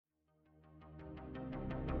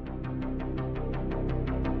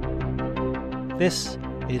This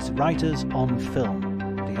is Writers on Film,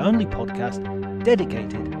 the only podcast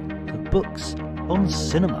dedicated to books on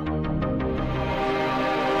cinema.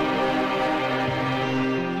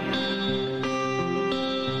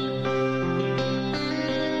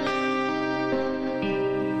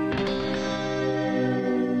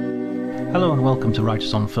 Hello and welcome to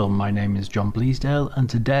Writers on Film. My name is John Bleasdale, and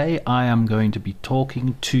today I am going to be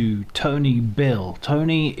talking to Tony Bill.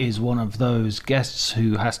 Tony is one of those guests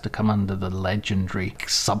who has to come under the legendary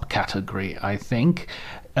subcategory, I think.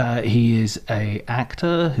 He is an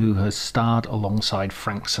actor who has starred alongside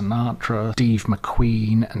Frank Sinatra, Steve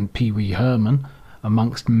McQueen and Pee Wee Herman,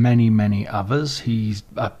 amongst many, many others. He's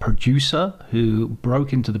a producer who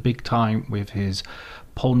broke into the big time with his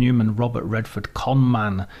Paul Newman, Robert Redford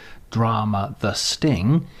con-man drama The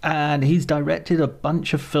Sting, and he's directed a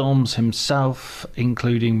bunch of films himself,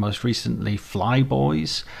 including most recently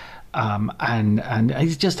Flyboys, and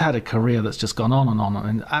he's just had a career that's just gone on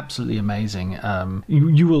and absolutely amazing.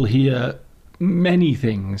 You will hear many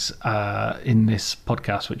things in this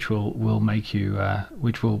podcast which will make you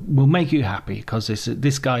happy, because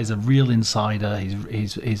this guy's a real insider.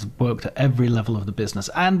 He's worked at every level of the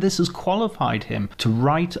business, and this has qualified him to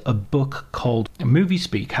write a book called Movie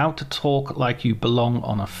Speak: How to Talk Like You Belong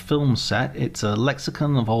on a Film Set. It's a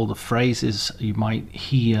lexicon of all the phrases you might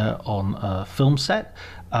hear on a film set,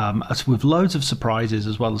 with loads of surprises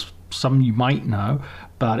as well as some you might know.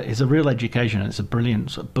 But it's a real education. It's a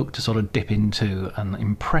brilliant book to sort of dip into and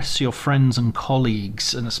impress your friends and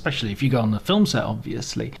colleagues, and especially if you go on the film set,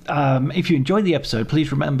 obviously. If you enjoyed the episode,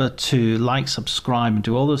 please remember to like, subscribe, and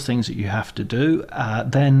do all those things that you have to do.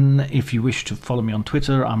 Then, if you wish to follow me on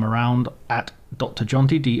Twitter, I'm around at Dr.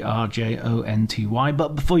 Jonty, DRJONTY. But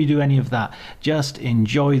before you do any of that, just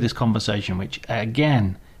enjoy this conversation, which,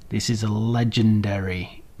 again, this is a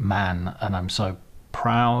legendary man, and I'm so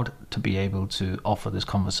proud to be able to offer this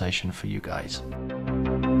conversation for you guys.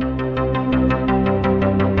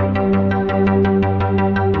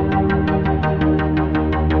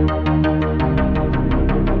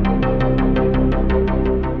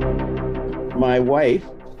 My wife,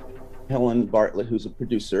 Helen Bartlett, who's a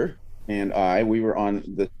producer, and we were on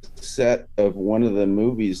the set of one of the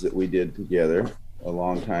movies that we did together a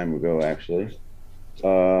long time ago, actually.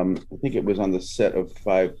 I think it was on the set of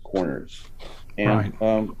Five Corners. And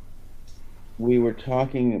right. We were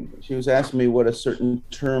talking, she was asking me what a certain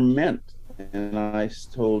term meant, and I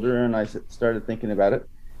told her, and I started thinking about it,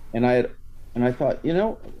 and I thought,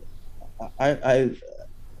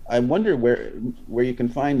 I wonder where you can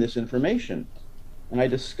find this information. And I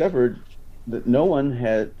discovered that no one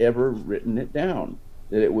had ever written it down,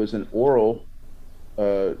 that it was an oral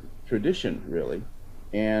tradition, really.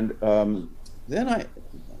 And then I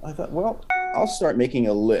thought, well, I'll start making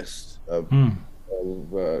a list of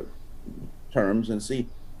terms and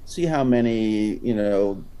see how many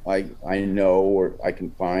I know or I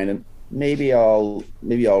can find, and maybe I'll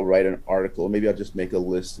write an article, maybe I'll just make a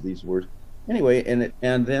list of these words. Anyway,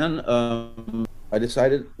 and then I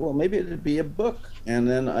decided, well, maybe it'd be a book, and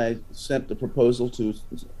then I sent the proposal to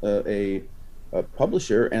a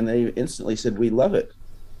publisher, and they instantly said, we love it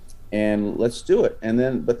and let's do it. And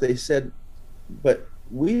then but they said, but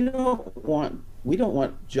we don't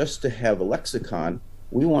want just to have a lexicon.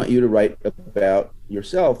 We want you to write about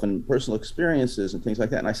yourself and personal experiences and things like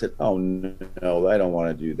that. And I said, oh no, I don't want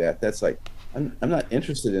to do that. That's like, I'm not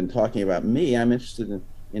interested in talking about me. I'm interested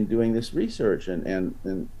in doing this research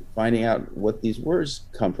and finding out what these words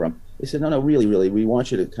come from. They said, no, really, we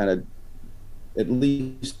want you to kind of at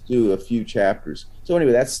least do a few chapters. So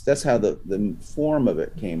anyway, that's how the form of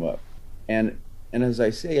it came up. And as I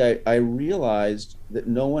say, I realized that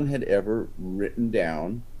no one had ever written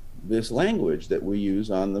down this language that we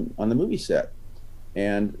use on the movie set,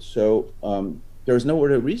 and so there was nowhere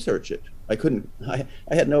to research it. I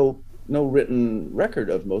had no written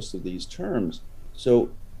record of most of these terms,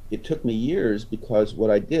 so it took me years, because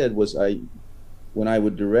what I did was when I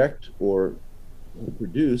would direct or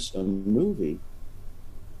produce a movie,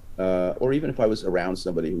 or even if I was around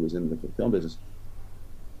somebody who was in the film business,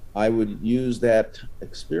 I would use that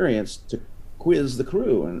experience to quiz the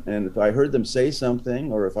crew, and if I heard them say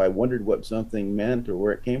something, or if I wondered what something meant or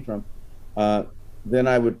where it came from, then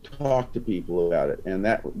I would talk to people about it, and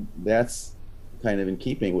that's kind of in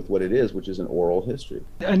keeping with what it is, which is an oral history.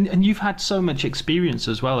 And you've had so much experience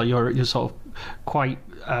as well. You're sort of quite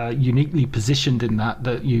uniquely positioned in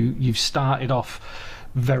that you've started off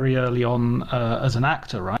very early on as an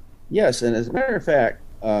actor, right? Yes, and as a matter of fact,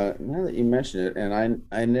 now that you mention it, and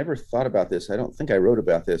I never thought about this, I don't think I wrote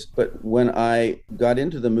about this, but when I got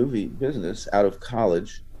into the movie business out of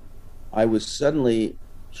college, I was suddenly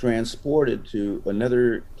transported to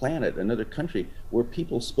another planet, another country, where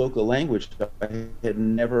people spoke a language I had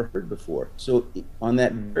never heard before. So on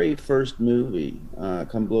that very first movie,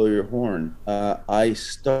 Come Blow Your Horn, I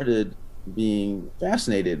started being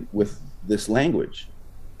fascinated with this language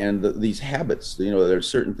and these habits. There are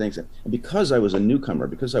certain things, and because I was a newcomer,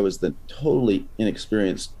 because I was the totally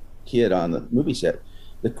inexperienced kid on the movie set,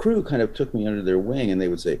 the crew kind of took me under their wing, and they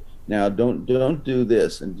would say, now don't do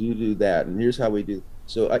this and do that, and here's how we do.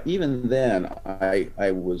 So even then,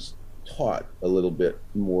 I was taught a little bit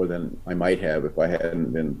more than I might have if I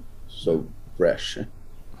hadn't been so fresh.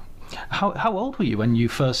 How old were you when you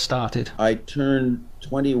first started? I turned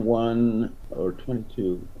 21 or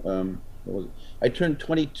 22. What was it? I turned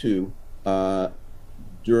 22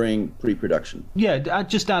 during pre-production. Yeah,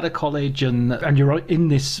 just out of college, and you're in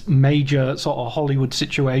this major sort of Hollywood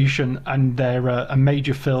situation, and they're a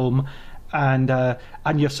major film. And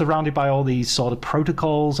you're surrounded by all these sort of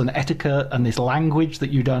protocols and etiquette and this language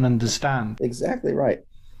that you don't understand. Exactly right.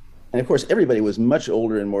 And of course, everybody was much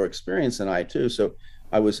older and more experienced than I too. So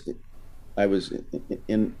I was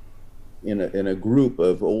in a group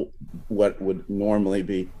of what would normally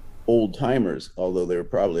be old timers, although they were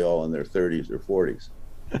probably all in their 30s or 40s.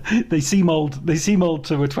 They seem old. They seem old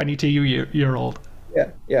to a 22-year-old.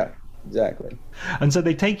 Yeah. Exactly. And so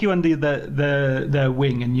they take you under their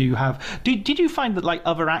wing, and you have. Did you find that like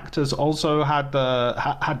other actors also had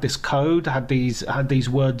this code, had these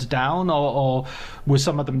words down, or were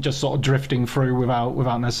some of them just sort of drifting through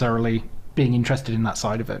without necessarily being interested in that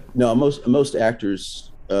side of it? No, most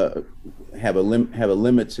actors have a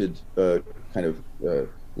limited kind of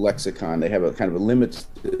lexicon. They have a kind of a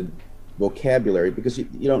limited vocabulary, because you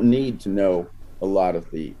don't need to know a lot of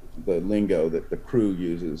the lingo that the crew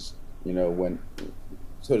uses, when,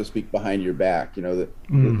 so to speak, behind your back.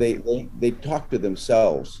 They talk to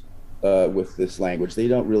themselves with this language. They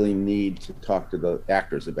don't really need to talk to the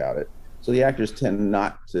actors about it. So the actors tend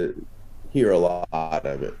not to hear a lot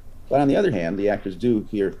of it. But on the other hand, the actors do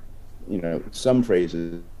hear, some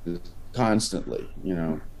phrases constantly,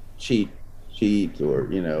 cheat, or,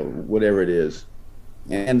 whatever it is.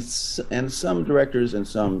 And some directors and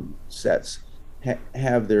some sets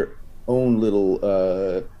have their own little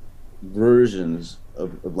versions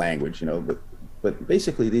of language, but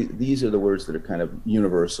basically these are the words that are kind of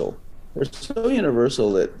universal. They're so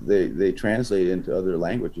universal that they translate into other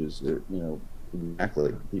languages.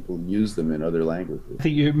 Exactly, people use them in other languages. I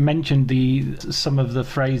think you mentioned some of the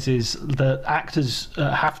phrases that actors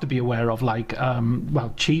have to be aware of, like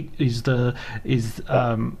cheat is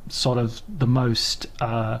sort of the most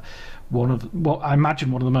I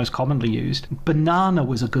imagine one of the most commonly used. Banana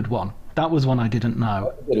was a good one. That was one I didn't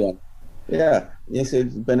know. Good one. Yeah, yes,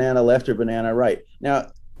 it's banana left or banana right.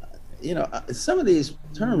 Now, some of these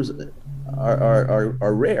terms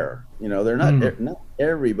are rare. They're not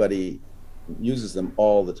everybody uses them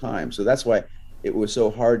all the time. So that's why it was so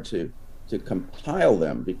hard to compile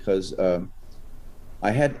them, because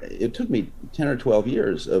it took me 10 or 12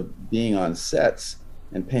 years of being on sets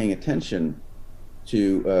and paying attention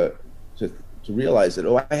to realize that,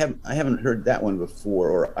 I haven't heard that one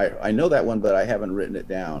before, or I know that one, but I haven't written it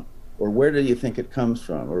down, or where do you think it comes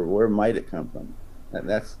from, or where might it come from? And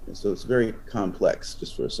so it's very complex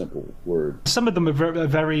just for a simple word. Some of them are very,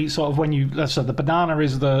 very sort of so the banana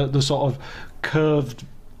is the sort of curved,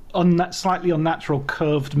 slightly unnatural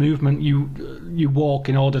curved movement you walk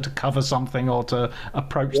in order to cover something or to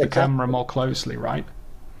approach the camera more closely, right?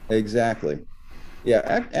 Exactly.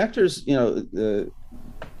 Yeah, actors,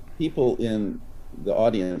 people in the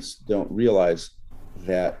audience don't realize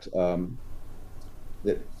that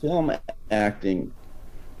that film acting,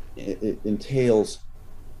 it entails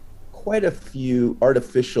quite a few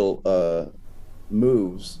artificial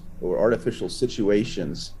moves or artificial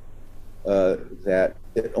situations that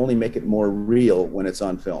only make it more real when it's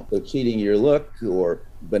on film. So cheating your look, or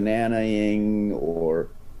bananaing, or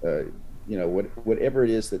whatever it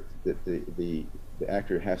is that the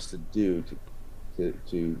actor has to do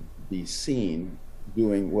to be seen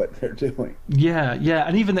doing what they're doing. Yeah,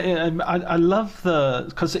 and even I love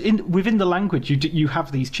because within the language you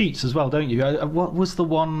have these cheats as well, don't you? What was the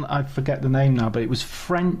one? I forget the name now, but it was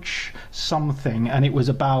French something, and it was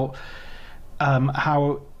about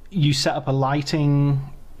how you set up a lighting.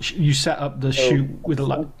 You set up the shoot with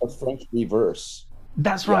a French reverse.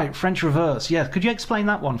 That's right, French reverse. Yeah, could you explain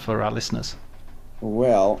that one for our listeners?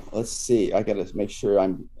 Well, let's see. I got to make sure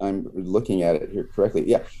I'm looking at it here correctly.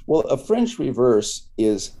 Yeah. Well, a French reverse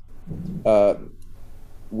is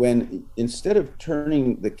when, instead of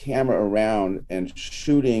turning the camera around and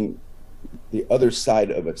shooting the other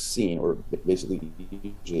side of a scene, or basically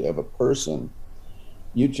usually of a person,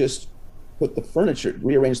 you just put the furniture,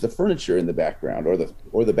 rearrange the furniture in the background, or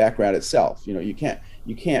the background itself. You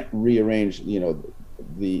can't rearrange,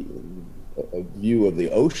 the a view of the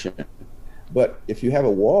ocean. But if you have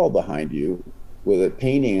a wall behind you with a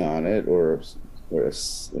painting on it, or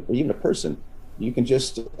even a person, you can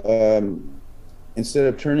just instead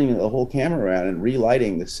of turning the whole camera around and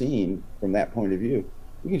relighting the scene from that point of view,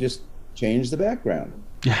 you can just change the background.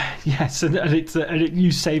 Yeah, yes,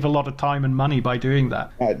 you save a lot of time and money by doing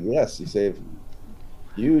that. Yes, you save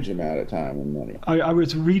huge amount of time and money. I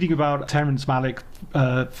was reading about Terrence Malick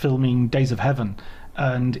filming Days of Heaven,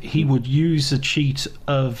 and he would use a cheat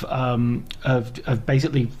of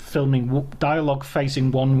basically filming dialogue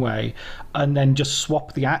facing one way, and then just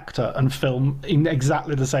swap the actor and film in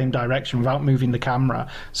exactly the same direction without moving the camera.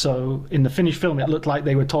 So in the finished film, it looked like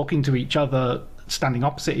they were talking to each other, standing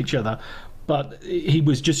opposite each other, but he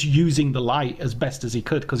was just using the light as best as he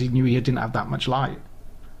could because he knew he didn't have that much light.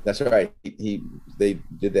 That's right. They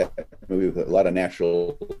did that movie with a lot of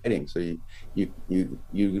natural lighting, so you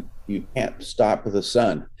can't stop the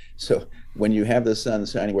sun. So when you have the sun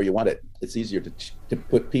shining where you want it, it's easier to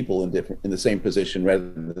put people in the same position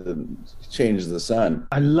rather than change the sun.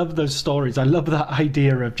 I love those stories. I love that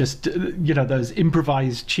idea of just those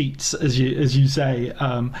improvised cheats, as you say.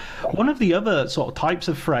 One of the other sort of types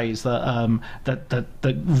of phrase that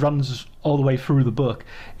runs all the way through the book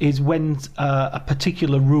is when a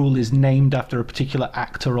particular rule is named after a particular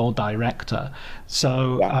actor or director.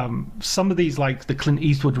 So some of these, like the Clint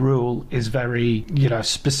Eastwood rule, is very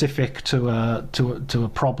specific to a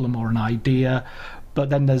problem or an idea, but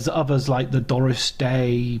then there's others like the Doris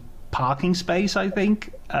Day parking space, I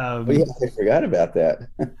think. Oh, yeah, I forgot about that.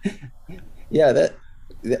 Yeah,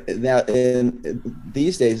 now in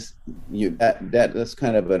these days, that's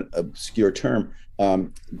kind of an obscure term.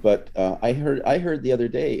 But I heard the other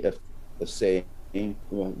day a saying,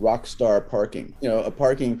 rock star parking. A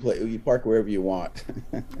parking place, you park wherever you want.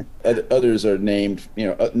 Others are named,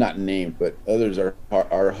 not named, but others are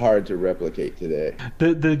hard to replicate today.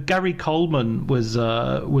 The Gary Coleman was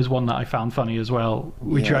one that I found funny as well.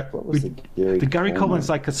 The Gary Coleman's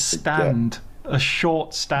like a stand, a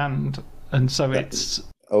short stand, and so it's.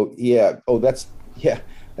 Oh yeah. Oh, that's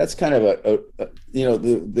kind of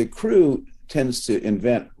the crew tends to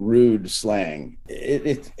invent rude slang.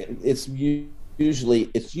 It's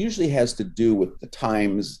usually has to do with the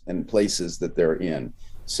times and places that they're in.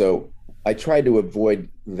 So I try to avoid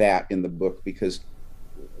that in the book because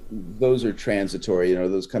those are transitory.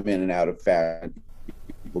 Those come in and out of fashion.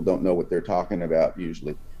 People don't know what they're talking about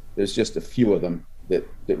usually. There's just a few of them that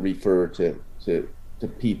refer to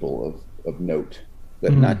people of note,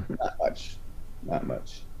 but not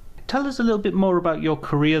much. Tell us a little bit more about your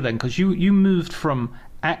career then, because you moved from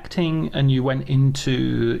acting and you went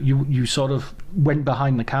into you sort of went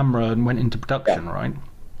behind the camera and went into production, right?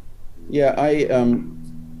 Yeah, I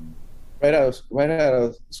right out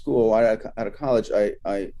of school, out of college,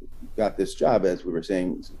 I got this job, as we were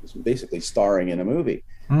saying, basically starring in a movie.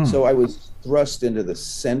 So I was thrust into the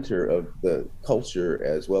center of the culture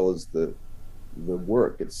as well as the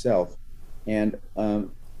work itself, and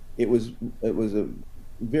it was a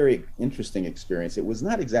very interesting experience. It was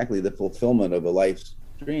not exactly the fulfillment of a life's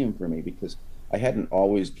dream for me because I hadn't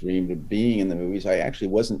always dreamed of being in the movies. I actually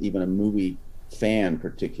wasn't even a movie fan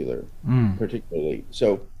particularly.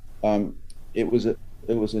 So it was a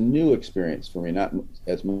new experience for me, not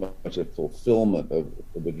as much a fulfillment of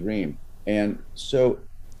a dream. And so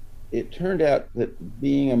it turned out that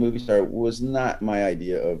being a movie star was not my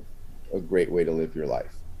idea of a great way to live your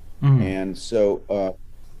life. And so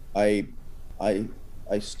I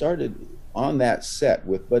started on that set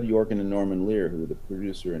with Bud Yorkin and Norman Lear, who were the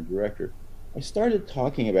producer and director. I started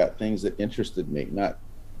talking about things that interested me, not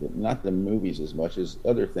the movies as much as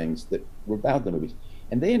other things that were about the movies.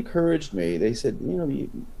 And they encouraged me. They said,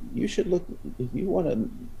 you should look, if you want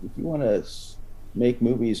to make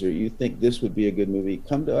movies, or you think this would be a good movie,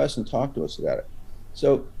 come to us and talk to us about it.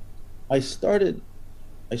 So I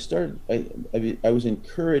was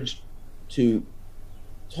encouraged to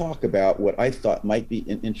talk about what I thought might be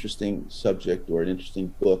an interesting subject or an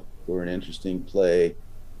interesting book or an interesting play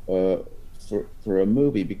for a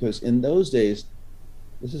movie, because in those days,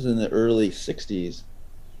 this is in the early 60s,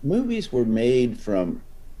 movies were made from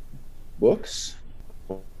books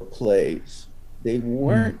or plays. They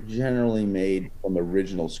weren't generally made from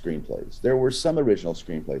original screenplays. There were some original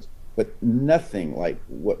screenplays, but nothing like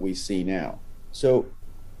what we see now. So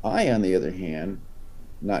I, on the other hand,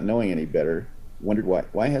 not knowing any better, wondered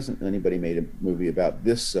why hasn't anybody made a movie about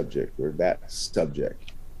this subject or that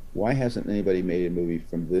subject? Why hasn't anybody made a movie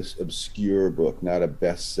from this obscure book, not a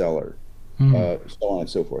bestseller? so on and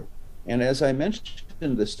so forth. And as I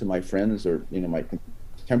mentioned this to my friends or my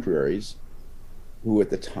contemporaries, who at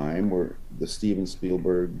the time were the Steven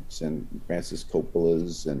Spielbergs and Francis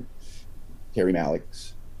Coppolas and Terry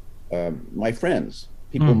Malick's, my friends,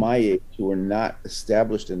 people my age who were not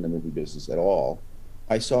established in the movie business at all,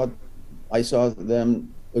 I saw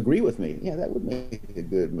them agree with me. Yeah, that would make a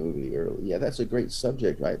good movie. Or yeah, that's a great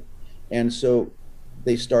subject, right? And so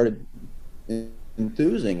they started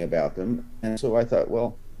enthusing about them. And so I thought,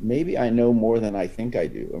 well, maybe I know more than I think I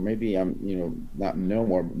do, or maybe I'm, not know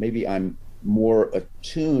more. Maybe I'm more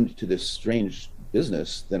attuned to this strange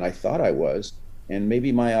business than I thought I was. And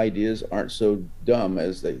maybe my ideas aren't so dumb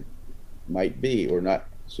as they might be, or not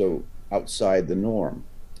so outside the norm.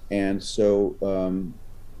 And so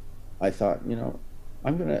I thought,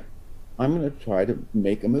 I'm gonna try to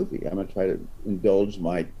make a movie. I'm gonna try to indulge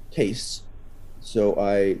my tastes. So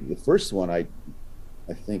the first one I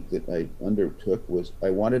think that I undertook was I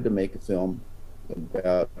wanted to make a film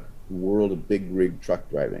about the world of big rig truck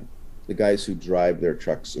driving, the guys who drive their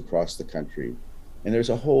trucks across the country. And there's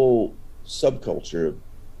a whole subculture of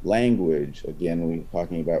language. Again, when we're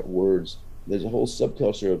talking about words, there's a whole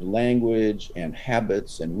subculture of language and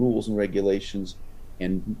habits and rules and regulations,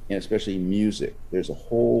 and especially music. There's a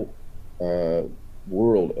whole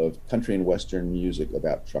world of country and Western music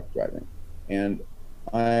about truck driving. And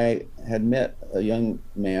I had met a young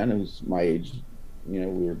man who's my age, we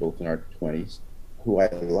were both in our 20s, who I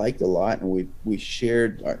liked a lot, and we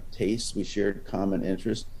shared our tastes, we shared common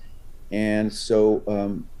interests. And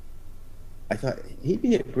so I thought he'd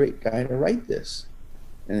be a great guy to write this.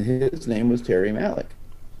 And his name was Terry Malick.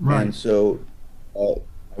 Right. And so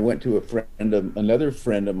I went to another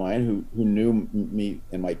friend of mine who knew me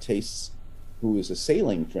and my tastes, who was a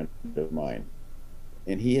sailing friend of mine.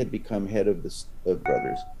 And he had become head of the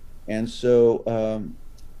brothers. And so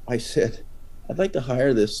I said, I'd like to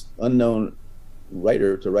hire this unknown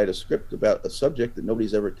writer to write a script about a subject that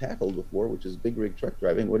nobody's ever tackled before, which is big rig truck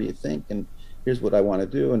driving. What do you think? And here's what I want to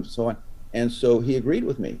do, and so on. And so he agreed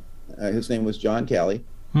with me. His name was John Calley,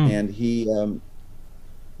 and he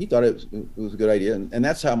thought it was a good idea. And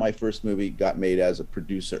that's how my first movie got made as a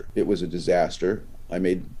producer. It was a disaster. I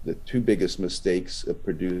made the two biggest mistakes a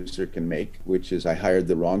producer can make, which is I hired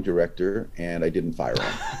the wrong director and I didn't fire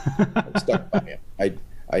him. I stuck by him.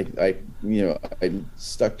 I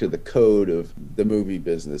stuck to the code of the movie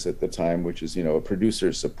business at the time, which is, a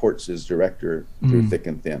producer supports his director through thick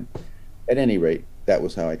and thin. At any rate, that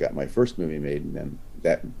was how I got my first movie made, and then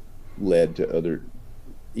that led to other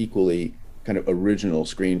equally kind of original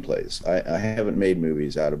screenplays. I haven't made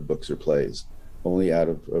movies out of books or plays, only out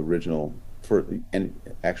of original, and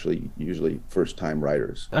actually usually first-time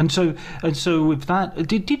writers. And so with that,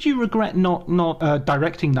 did you regret not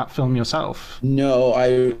directing that film yourself? No,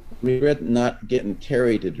 I regret not getting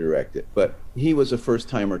Terry to direct it, but he was a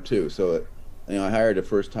first-timer too. So I hired a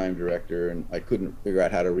first-time director, and I couldn't figure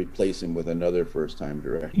out how to replace him with another first-time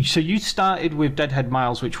director. So you started with Deadhead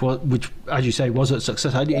Miles, which, as you say, was a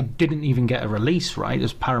success. It didn't even get a release, right?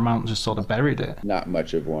 As Paramount just sort of buried it. Not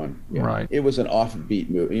much of one. Yeah. Right. It was an offbeat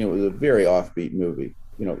movie. It was a very offbeat movie.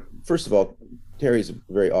 First of all, Terry's a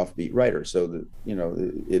very offbeat writer, so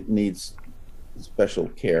it needs special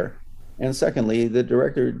care. And secondly, the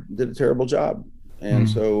director did a terrible job, and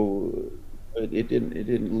so it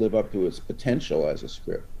didn't live up to its potential as a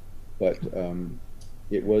script. But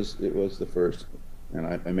it was the first, and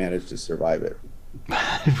I managed to survive it.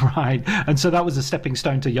 Right. And so that was a stepping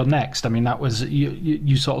stone to your next. I mean, that was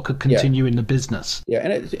you sort of could continue in the business. Yeah,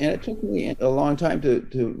 and it took me a long time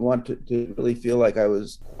to want to really feel like I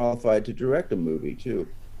was qualified to direct a movie too.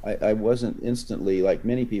 I wasn't instantly, like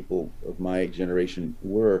many people of my generation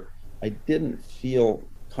were. I didn't feel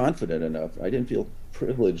confident enough. I didn't feel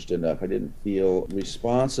privileged enough. I didn't feel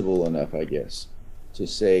responsible enough, I guess, to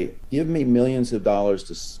say, give me millions of dollars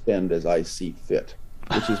to spend as I see fit,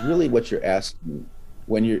 which is really what you're asking.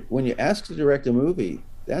 When you ask to direct a movie,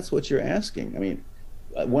 that's what you're asking. I mean,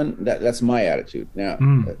 that's my attitude. Now,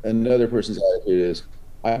 another person's attitude is,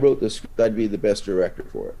 I wrote this script, I'd be the best director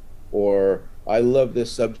for it. Or, I love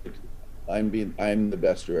this subject, I'm the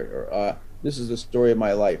best director. Or, this is the story of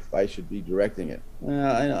my life, I should be directing it.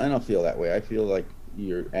 I don't feel that way. I feel like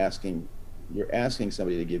you're asking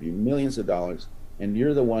somebody to give you millions of dollars, and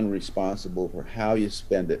you're the one responsible for how you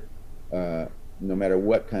spend it, no matter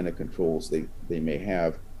what kind of controls they may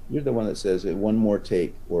have. You're the one that says, hey, one more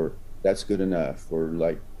take, or that's good enough, or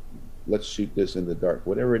like, let's shoot this in the dark.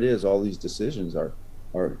 Whatever it is, all these decisions are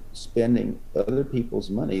spending other people's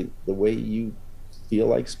money the way you feel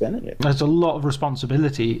like spending it. There's a lot of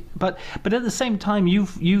responsibility, but at the same time,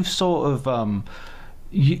 you've sort of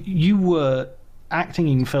you were acting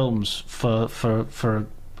in films for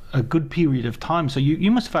a good period of time, so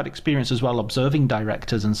you must have had experience as well observing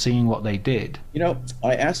directors and seeing what they did.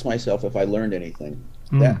 I asked myself if I learned anything.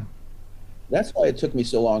 Mm. That's why it took me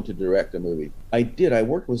so long to direct a movie. I did. I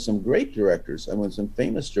worked with some great directors. I went some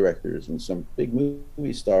famous directors and some big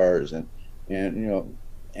movie stars, and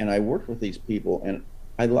I worked with these people, and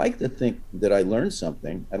I like to think that I learned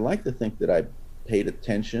something. I like to think that I paid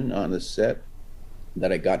attention on the set,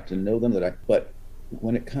 that I got to know them, but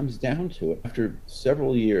when it comes down to it, after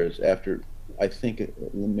several years, after I think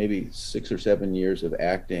maybe 6 or 7 years of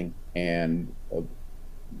acting and of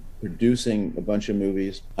producing a bunch of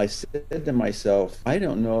movies, I said to myself, I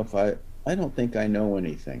don't think I know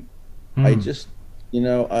anything. I just,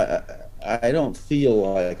 I don't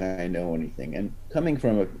feel like I know anything. And coming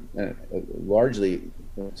from a largely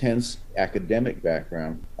intense academic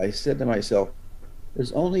background, I said to myself,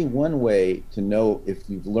 there's only one way to know if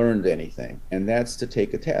you've learned anything, and that's to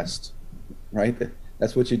take a test, right?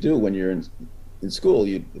 That's what you do when you're in school.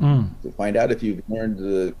 To find out if you've learned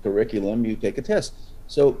the curriculum, you take a test.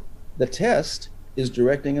 So the test is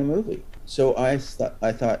directing a movie. So I thought,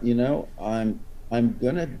 I'm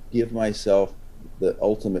gonna give myself the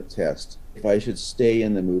ultimate test if I should stay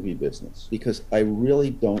in the movie business, because I really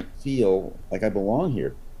don't feel like I belong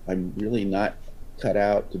here. I'm really not cut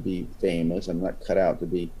out to be famous. I'm not cut out to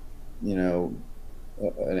be,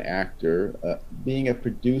 an actor. Being a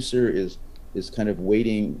producer is kind of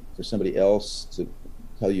waiting for somebody else to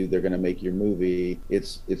tell you they're going to make your movie.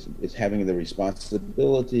 It's having the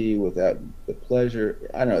responsibility without the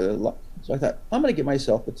pleasure. I don't know. So I thought, I'm going to give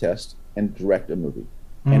myself the test and direct a movie.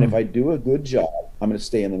 And if I do a good job, I'm going to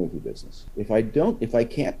stay in the movie business. If I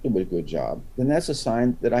can't do a good job, then that's a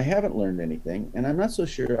sign that I haven't learned anything. And I'm not so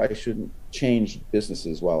sure I shouldn't change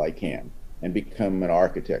businesses while I can and become an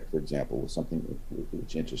architect, for example, with something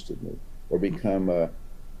which interested me, or become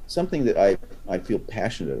something that I feel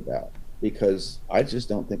passionate about, because I just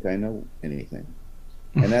don't think I know anything.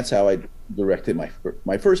 And that's how I directed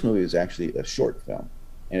my first movie. Was actually a short film,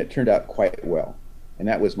 and it turned out quite well. And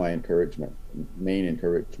that was my main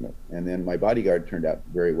encouragement. And then My Bodyguard turned out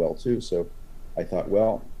very well too. So I thought,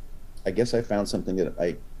 well, I guess I found something that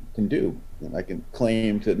I can do, and I can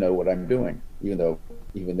claim to know what I'm doing, even though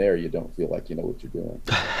even there you don't feel like you know what you're doing.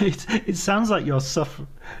 It sounds like you're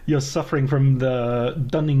suffering from the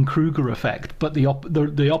Dunning-Kruger effect, but the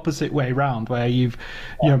opposite way around, where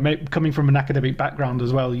coming from an academic background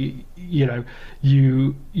as well, you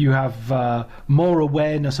have more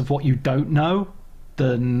awareness of what you don't know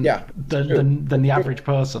than the average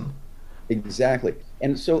person. Exactly.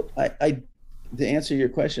 And so I to answer your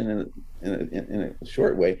question in a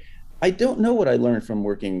short way, I don't know what I learned from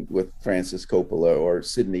working with Francis Coppola or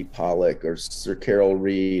Sidney Pollack or Sir Carol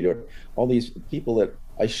Reed or all these people that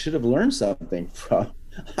I should have learned something from.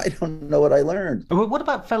 I don't know what I learned. What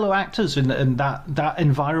about fellow actors in that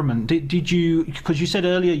environment? Did you, because you said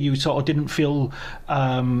earlier you sort of didn't feel,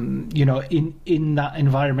 in that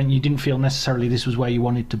environment you didn't feel necessarily this was where you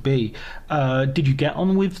wanted to be. Did you get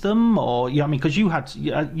on with them, or because you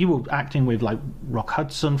were acting with like Rock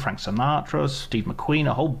Hudson, Frank Sinatra, Steve McQueen,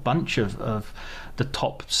 a whole bunch of the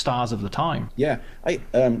top stars of the time. Yeah,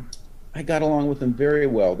 I got along with them very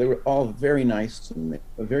well. They were all very nice to me,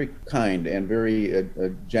 very kind and very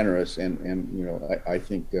generous, and I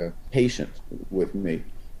think patient with me,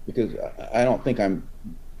 because I don't think I'm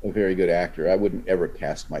a very good actor. I wouldn't ever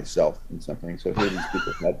cast myself in something. So here these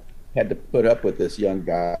people had to put up with this young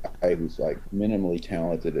guy who's like minimally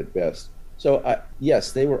talented at best. So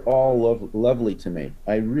yes, they were all lovely to me.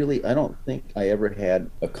 I don't think I ever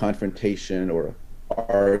had a confrontation or a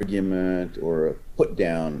argument or a put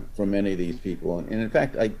down from any of these people, and in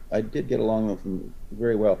fact I did get along with them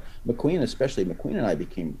very well. McQueen and I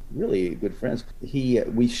became really good friends.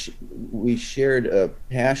 We shared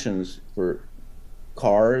passions for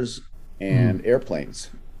cars and airplanes,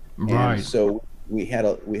 right? And so we had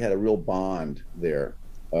a real bond there,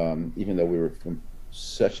 even though we were from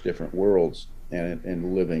such different worlds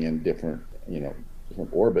and living in different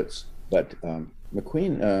orbits. But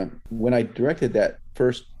McQueen, when I directed that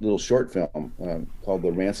first little short film called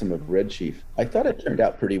The Ransom of Red Chief, I thought it turned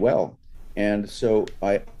out pretty well. And so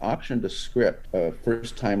I optioned a script, a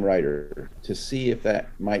first-time writer, to see if that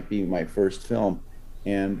might be my first film.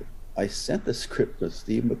 And I sent the script to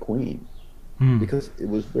Steve McQueen because it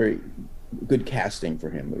was very good casting for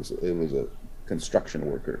him. It was a construction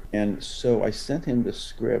worker. And so I sent him the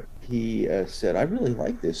script. He said, I really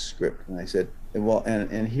like this script. And I said, well,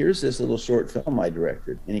 and here's this little short film I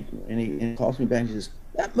directed. And he calls me back and he says,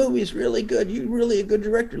 that movie's really good. You're really a good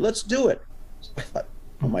director. Let's do it. So I thought,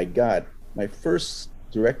 oh my God, my first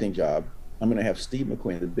directing job. I'm going to have Steve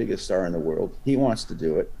McQueen, the biggest star in the world. He wants to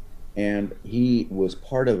do it. And he was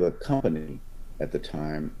part of a company at the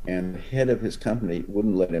time, and the head of his company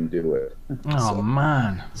wouldn't let him do it. Oh,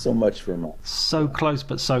 man. So much for money. So close,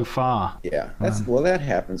 but so far. Yeah. Well, that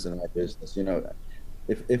happens in our business.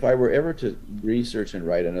 If I were ever to research and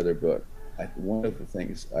write another book, one of the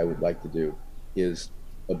things I would like to do is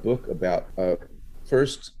a book about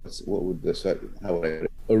first, what would this, how would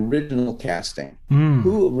I, original casting.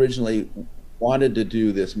 Who originally wanted to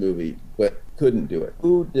do this movie but couldn't do it?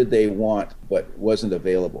 Who did they want but wasn't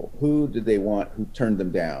available? Who did they want who turned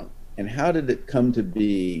them down? And how did it come to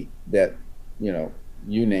be that,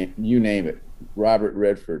 you name it, Robert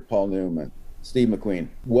Redford, Paul Newman, Steve McQueen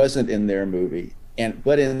wasn't in their movie,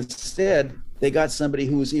 but instead they got somebody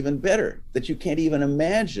who was even better, that you can't even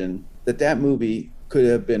imagine that movie could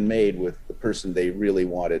have been made with the person they really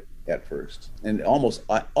wanted at first. And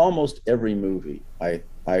almost every movie,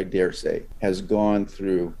 I dare say, has gone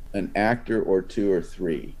through an actor or two or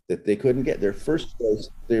three that they couldn't get. Their first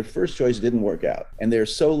choice didn't work out, and they're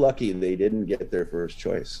so lucky they didn't get their first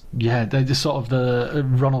choice. Yeah, they're just sort of the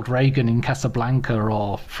Ronald Reagan in Casablanca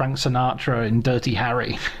or Frank Sinatra in Dirty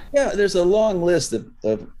Harry. Yeah, there's a long list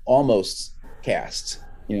of almost casts,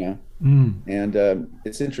 and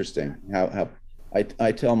it's interesting how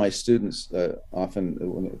I tell my students often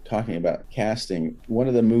when they're talking about casting, one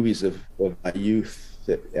of the movies of my youth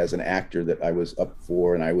that as an actor that I was up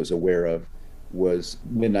for and I was aware of was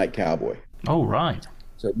Midnight Cowboy. Oh, right.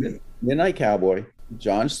 So Midnight Cowboy,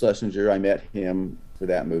 John Schlesinger, I met him for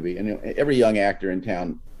that movie. And every young actor in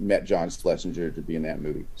town met John Schlesinger to be in that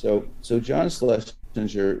movie. So John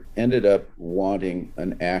Schlesinger ended up wanting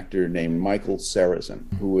an actor named Michael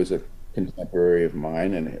Sarrazin, who was a contemporary of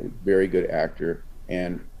mine and a very good actor.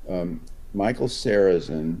 And Michael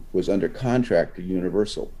Sarrazin was under contract to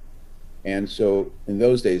Universal. And so in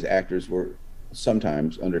those days, actors were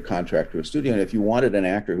sometimes under contract to a studio. And if you wanted an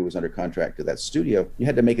actor who was under contract to that studio, you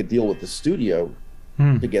had to make a deal with the studio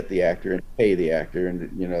to get the actor and pay the actor.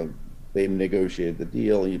 And, they negotiated the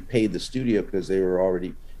deal. And you paid the studio because they were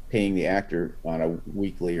already paying the actor on a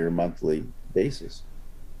weekly or monthly basis.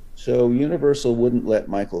 So Universal wouldn't let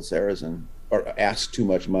Michael Sarrazin or ask too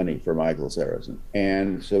much money for Michael Sarrazin.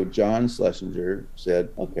 And so John Schlesinger said,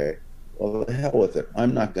 okay, well, the hell with it.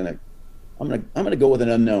 I'm going to go with an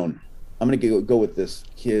unknown. I'm going to go with this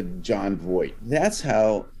kid, John Voight. That's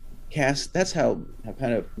how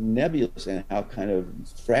kind of nebulous and how kind of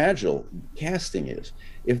fragile casting is.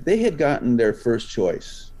 If they had gotten their first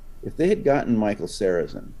choice, if they had gotten Michael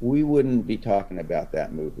Sarrazin, we wouldn't be talking about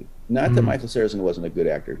that movie. Not that Michael Sarrazin wasn't a good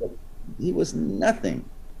actor, but he was nothing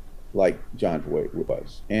like John Voight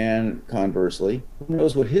was. And conversely, who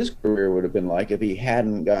knows what his career would have been like if he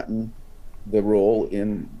hadn't gotten the role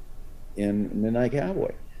in Midnight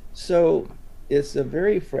Cowboy. So it's a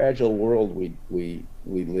very fragile world we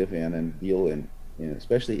live in and deal in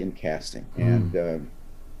especially in casting. And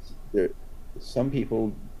some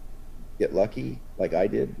people get lucky, like I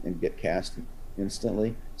did, and get cast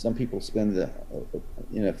instantly. Some people spend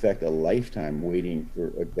in effect a lifetime waiting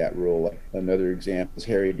for that role. Like another example is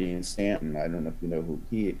Harry Dean Stanton. I don't know if you know who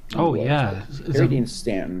he was. Yeah, Harry Dean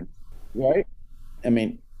Stanton, right? I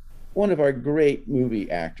mean, one of our great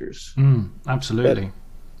movie actors. Absolutely.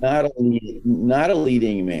 But not a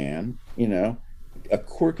leading man, a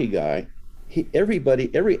quirky guy.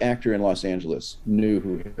 Every actor in Los Angeles knew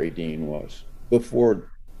who Harry Dean was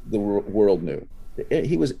before the world knew.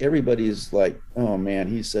 He was everybody's like, oh man,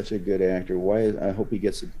 he's such a good actor. I hope he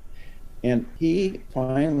gets it. And he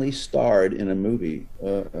finally starred in a movie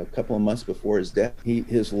a couple of months before his death.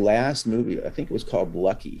 His last movie, I think it was called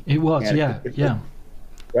Lucky. It was, yeah.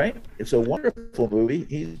 Right? It's a wonderful movie.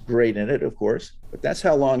 He's great in it, of course. But that's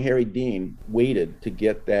how long Harry Dean waited to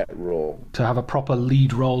get that role. To have a proper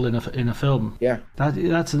lead role in a film. Yeah.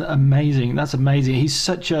 That's amazing. That's amazing. He's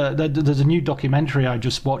such a... There's a new documentary I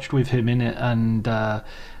just watched with him in it, and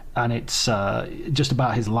it's just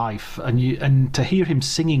about his life. And to hear him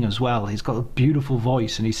singing as well, he's got a beautiful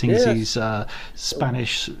voice, and he sings these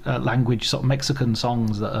Spanish language, sort of Mexican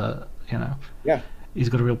songs that are, Yeah. He's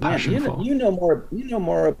got a real passion for. You know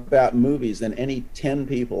more about movies than any 10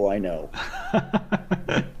 people I know.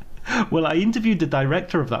 Well, I interviewed the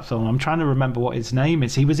director of that film. I'm trying to remember what his name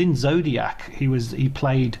is. He was in Zodiac. He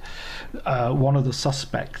played one of the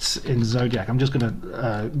suspects in Zodiac. I'm just going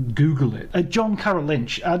to Google it. John Carroll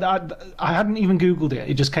Lynch. I hadn't even Googled it.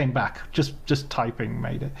 It just came back. Just typing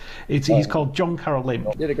made it. He's called John Carroll Lynch.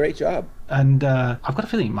 Did a great job. And I've got a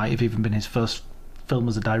feeling it might have even been his first film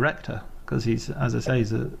as a director. because he's, as I say,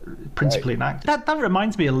 he's principally an actor. That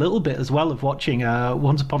reminds me a little bit as well of watching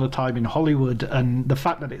Once Upon a Time in Hollywood, and the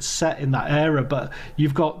fact that it's set in that era, but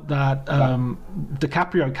you've got that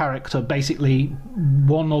DiCaprio character basically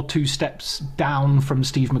one or two steps down from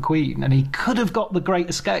Steve McQueen, and he could have got the Great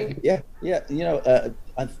Escape. Yeah. That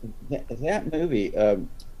movie,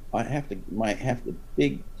 I have to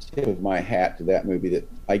big tip of my hat to that movie that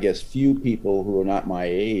I guess few people who are not my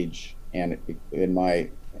age and in my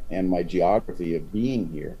geography of being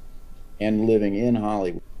here and living in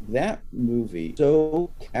Hollywood, that movie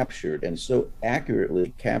so captured and so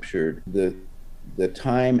accurately captured the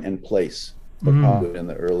time and place of Hollywood in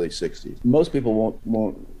the early 60s. Most people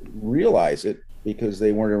won't realize it because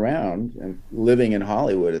they weren't around and living in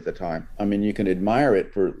Hollywood at the time. I mean, you can admire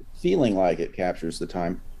it for feeling like it captures the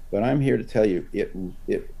time, but I'm here to tell you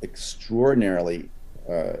it extraordinarily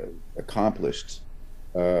accomplished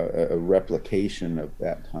a replication of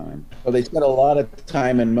that time. So they spent a lot of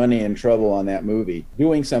time and money and trouble on that movie,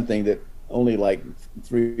 doing something that only like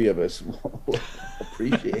three of us will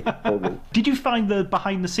appreciate. Did you find the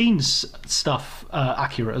behind the scenes stuff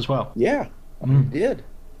accurate as well? Yeah, I did.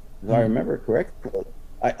 If I remember correctly.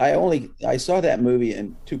 I saw that movie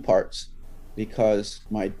in two parts because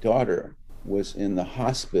my daughter was in the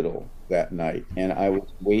hospital that night, and I was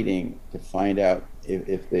waiting to find out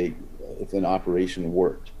if an operation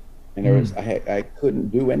worked, and I couldn't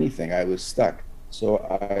do anything. I was stuck. So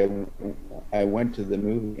I went to the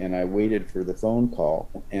movie and I waited for the phone call,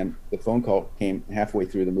 and the phone call came halfway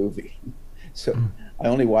through the movie. So I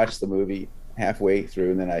only watched the movie halfway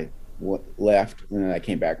through, and then I left, and then I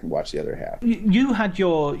came back and watched the other half. You had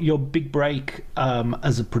your big break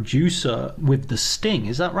as a producer with The Sting,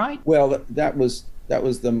 is that right? Well, that was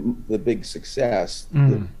the big success.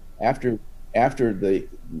 After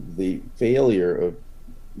the failure of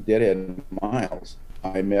Deadhead Miles,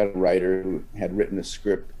 I met a writer who had written a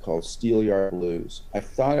script called Steelyard Blues. I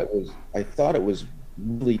thought it was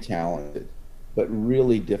really talented, but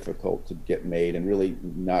really difficult to get made, and really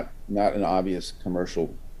not an obvious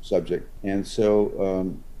commercial subject. And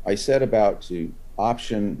so I set about to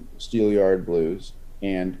option Steelyard Blues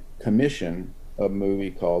and commission a movie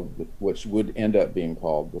which would end up being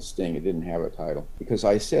called The Sting. It didn't have a title because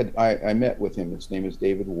I met with him. His name is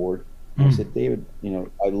David Ward. I said, David,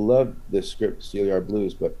 I love this script, Steelyard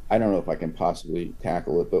Blues, but I don't know if I can possibly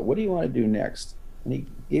tackle it. But what do you want to do next? And he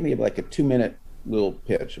gave me like a 2-minute little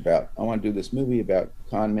pitch about, I want to do this movie about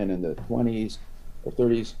con men in the 20s or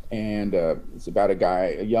 30s, and it's about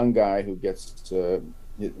a young guy who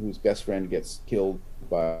whose best friend gets killed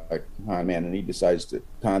by a con man, and he decides to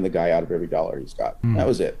con the guy out of every dollar he's got. That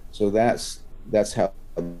was it. So that's how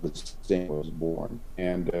The Sting was born,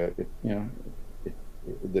 and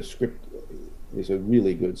the script is a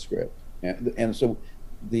really good script, and so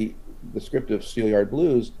the script of Steelyard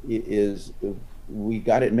Blues is, we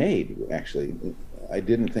got it made. Actually, I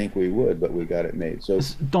didn't think we would, but we got it made. So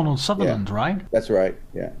it's Donald Sutherland, right? That's right.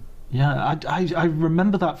 Yeah. Yeah, I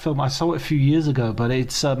remember that film. I saw it a few years ago, but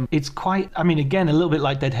it's quite. I mean, again, a little bit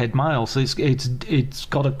like Deadhead Miles. It's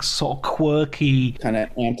got a sort of quirky kind of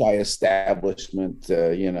anti-establishment.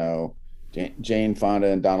 Jane Fonda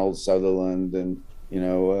and Donald Sutherland and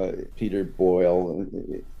Peter Boyle.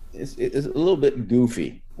 It's a little bit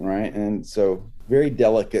goofy, right? And so very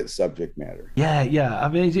delicate subject matter. Yeah. I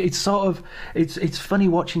mean, it's sort of it's funny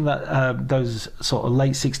watching that those sort of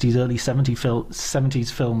late 60s, early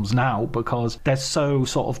 70s films now, because they're so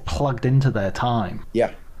sort of plugged into their time.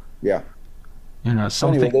 Yeah.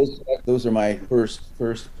 Something. Anyway, those are my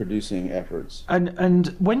first producing efforts. And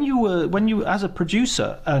when you as a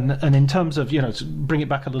producer, and in terms of to bring it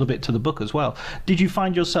back a little bit to the book as well, did you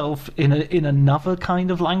find yourself in another kind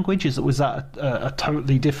of language? Was that a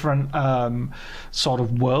totally different sort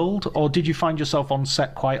of world, or did you find yourself on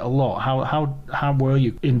set quite a lot? How were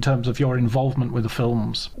you in terms of your involvement with the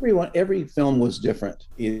films? Every film was different.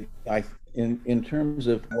 In terms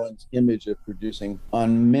of one's image of producing,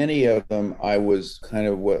 on many of them, I was kind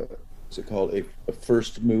of what's it called, a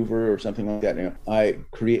first mover or something like that.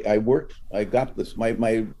 I got this. My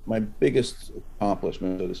biggest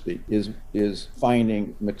accomplishment, so to speak, is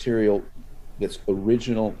finding material that's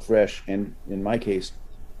original, fresh, and in my case,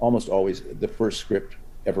 almost always the first script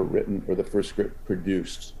ever written or the first script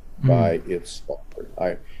produced by its author.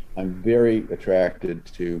 I'm very attracted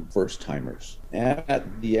to first timers. During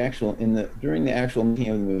the actual making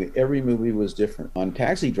of the movie, every movie was different. On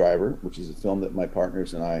Taxi Driver, which is a film that my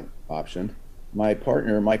partners and I optioned, my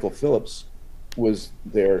partner Michael Phillips was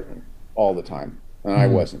there all the time, and I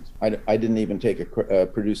wasn't. I didn't even take a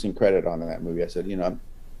producing credit on that movie. I said,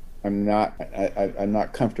 I'm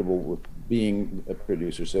not comfortable with being a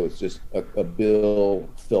producer. So it's just a Bill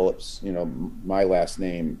Phillips, my last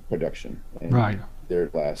name production. And Right. their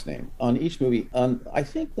last name on each movie. I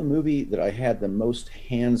think the movie that I had the most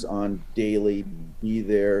hands-on daily, be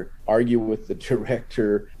there, argue with the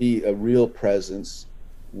director, be a real presence,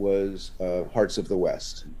 was Hearts of the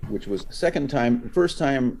West, which was first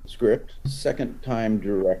time script, second time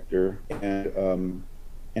director, and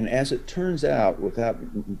as it turns out, without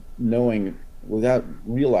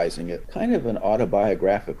realizing it, kind of an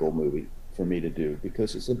autobiographical movie for me to do,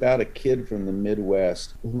 because it's about a kid from the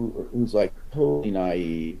Midwest who's like totally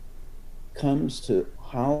naive, comes to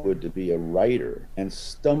Hollywood to be a writer, and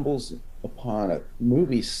stumbles upon a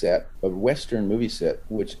Western movie set,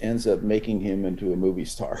 which ends up making him into a movie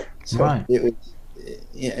star. So right.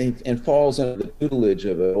 And falls under the tutelage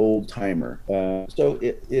of an old timer. So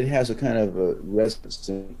it has a kind of a resonance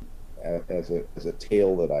as a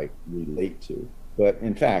tale that I relate to. But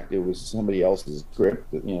in fact, it was somebody else's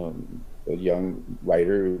script that, a young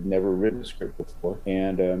writer who'd never written a script before.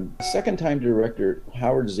 And second time director,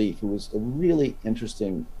 Howard Zieff, who was a really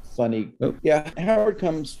interesting, funny. Yeah, Howard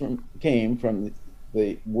came from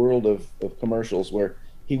the world of commercials, where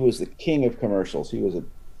he was the king of commercials. He was a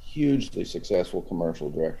hugely successful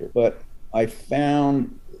commercial director. But I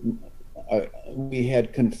found we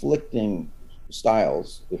had conflicting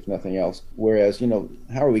styles, if nothing else. Whereas,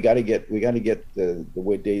 Howard, we got to get the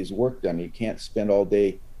way day's work done. You can't spend all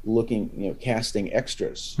day looking, casting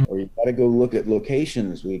extras, or you got to go look at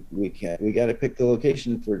locations. We got to pick the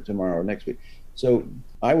location for tomorrow or next week. So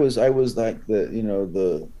I was like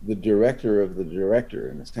the director of the director,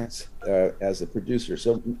 in a sense, as a producer.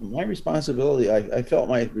 So my responsibility, I felt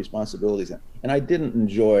my responsibilities, and I didn't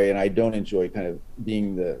enjoy, and I don't enjoy, kind of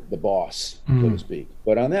being the boss, so to speak.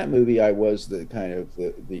 But on that movie, I was the kind of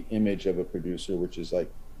the image of a producer, which is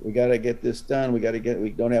like, we got to get this done. We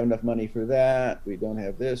don't have enough money for that. We don't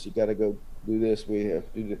have this. You got to go do this. We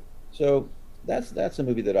have to do this. So that's a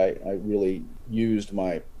movie that I really used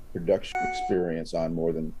my production experience on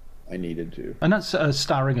more than I needed to. And that's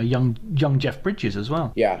starring a young Jeff Bridges as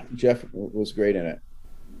well. Yeah, Jeff was great in it.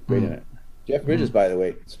 In it. Jeff Bridges, by the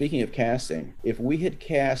way, speaking of casting, if we had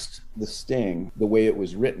cast The Sting the way it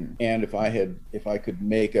was written, and if I could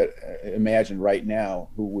imagine right now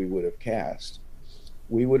who we would have cast,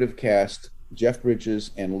 we would have cast Jeff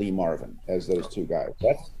Bridges and Lee Marvin as those two guys.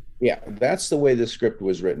 That's the way the script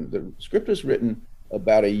was written. The script was written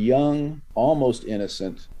about a young, almost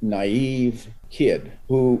innocent, naive kid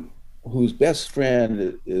whose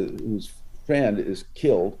friend is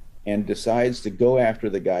killed, and decides to go after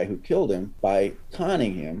the guy who killed him by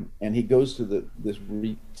conning him. And he goes to this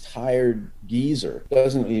retired geezer,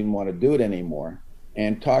 doesn't even want to do it anymore,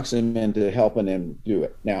 and talks him into helping him do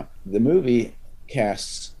it. Now, the movie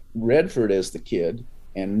casts Redford as the kid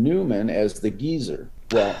and Newman as the geezer.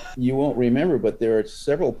 Well, you won't remember, but there are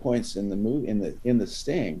several points in the movie, in the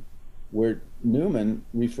Sting, where Newman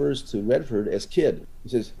refers to Redford as kid. He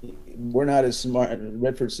says, "We're not as smart."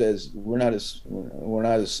 Redford says, "We're not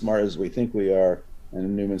as smart as we think we are,"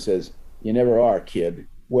 and Newman says, "You never are, kid."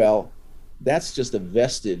 Well, that's just a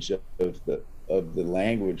vestige of the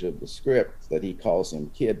language of the script, that he calls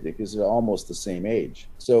him kid, because they're almost the same age.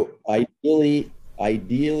 So ideally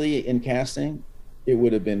in casting, it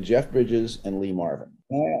would have been Jeff Bridges and Lee Marvin.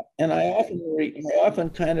 And I often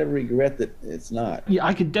kind of regret that it's not. Yeah,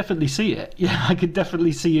 I could definitely see it. Yeah, I could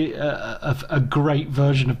definitely see a great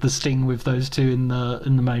version of The Sting with those two in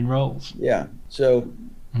the main roles. Yeah. So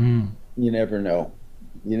you never know.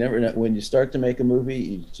 You never know. When you start to make a movie,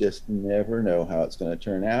 you just never know how it's going to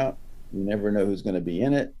turn out. You never know who's going to be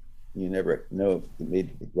in it. You never know if you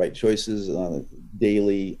made the right choices on a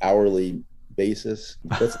daily, hourly basis,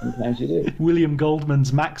 but sometimes you do. William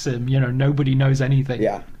Goldman's maxim, nobody knows anything.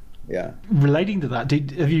 Yeah. Relating to that,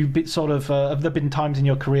 have there been times in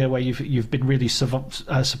your career where you've been really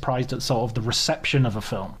surprised at sort of the reception of a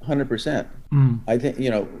film? 100%. I think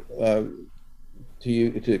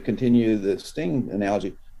to continue the Sting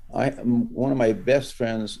analogy, one of my best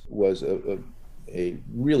friends was a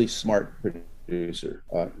really smart producer,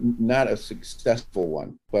 not a successful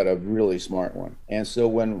one, but a really smart one. And so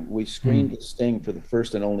when we screened The Sting for the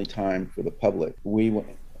first and only time for the public,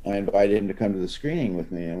 I invited him to come to the screening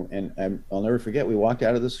with me, and I'll never forget, we walked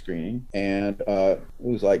out of the screening, and it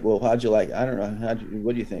was like, "Well, how'd you like it?" "I don't know.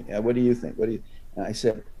 What do you think?" "What do you think? And I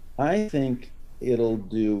said, "I think it'll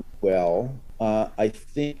do well. I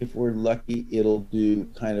think if we're lucky, it'll do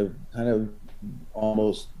kind of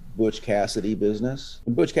almost Butch Cassidy business."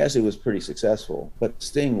 And Butch Cassidy was pretty successful, but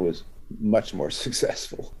Sting was much more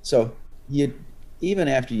successful. So even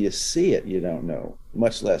after you see it, you don't know,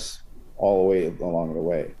 much less all the way along the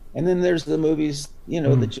way. And then there's the movies,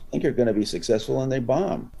 Mm. that you think are going to be successful and they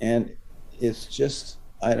bomb. And it's just,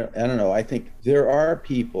 I don't know. I think there are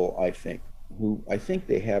people, who I think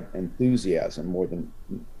they have enthusiasm more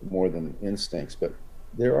than instincts, but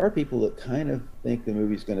there are people that kind of think the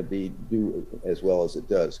movie's going to do as well as it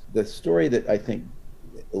does. The story that I think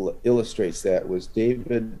illustrates that was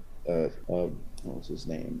David. What was his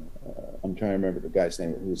name? I'm trying to remember the guy's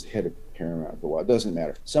name who was head of Paramount for a while. It doesn't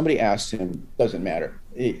matter. Somebody asked him. Doesn't matter.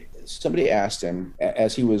 Somebody asked him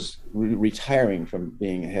as he was retiring from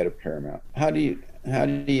being head of Paramount. How do you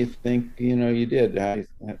think you did?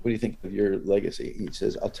 What do you think of your legacy? He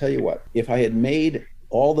says, "I'll tell you what. If I had made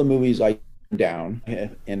all the movies I down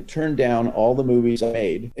and turned down all the movies I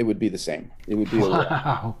made, it would be the same. It would be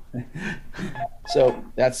Wow. so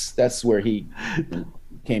that's where he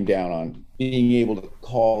came down on being able to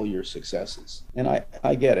call your successes. And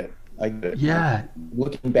I get it. I get it. Yeah.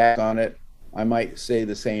 Looking back on it, I might say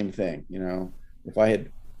the same thing. If I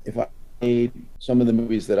made some of the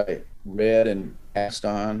movies that I read and passed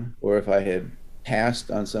on, or if I had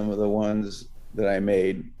passed on some of the ones that I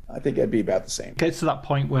made, I think I'd be about the same. It gets to that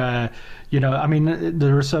point where, I mean,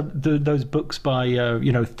 there are those books by,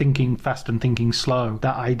 Thinking Fast and Thinking Slow,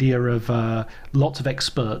 that idea of lots of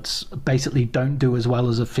experts basically don't do as well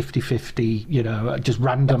as a 50-50, just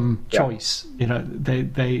random choice.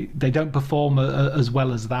 They don't perform as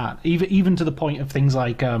well as that, even to the point of things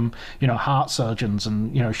like, heart surgeons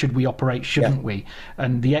and, should we operate, shouldn't we?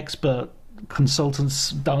 And the expert consultants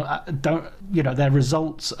don't their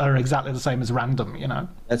results are exactly the same as random.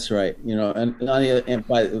 That's right. And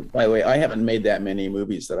by the way, I haven't made that many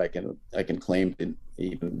movies that I can claim to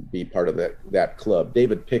even be part of that club.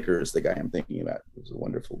 David Picker is the guy I'm thinking about. He's a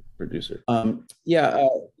wonderful producer. I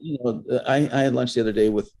had lunch the other day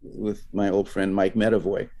with my old friend Mike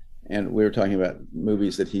Medavoy, and we were talking about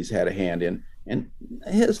movies that he's had a hand in. And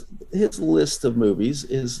his list of movies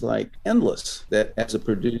is like endless. That as a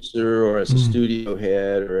producer or as a studio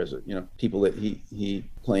head or as people that he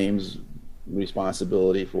claims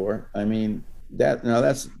responsibility for. I mean,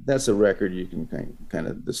 that's a record you can kind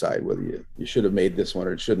of decide whether you should have made this one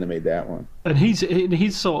or shouldn't have made that one. And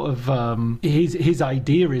he's sort of his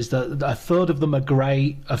idea is that a third of them are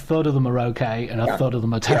great, a third of them are okay, and a third of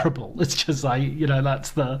them are terrible. It's just like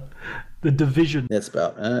that's the division. That's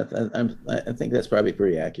about. I think that's probably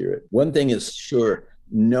pretty accurate. One thing is sure: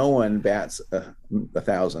 no one bats a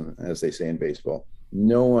thousand, as they say in baseball.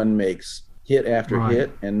 No one makes hit after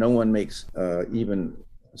hit, and no one makes even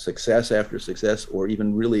success after success, or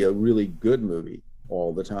even really a really good movie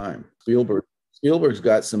all the time. Spielberg's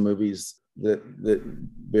got some movies that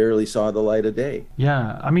barely saw the light of day.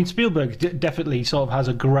 Yeah, I mean, Spielberg definitely sort of has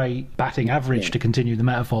a great batting average, to continue the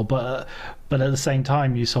metaphor, but at the same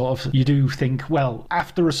time, you do think, well,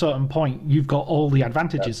 after a certain point, you've got all the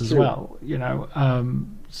advantages as well,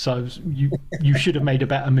 so you should have made a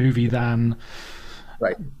better movie than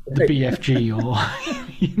the BFG or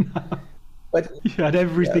But you had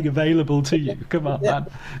everything available to you. Come on, man,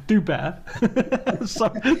 do better.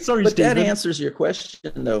 sorry, but Stephen. That answers your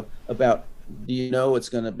question, though, about do you know it's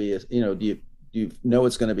going to be do you know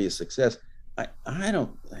it's going to be a success? I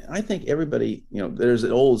don't. I think everybody, there's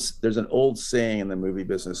an old saying in the movie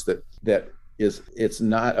business that it's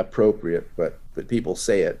not appropriate, but people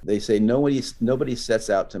say it. They say nobody sets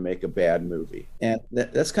out to make a bad movie, and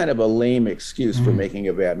that's kind of a lame excuse for making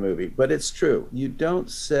a bad movie, but it's true. You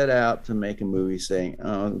don't set out to make a movie saying,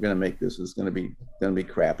 "Oh, I'm going to make this. It's going to be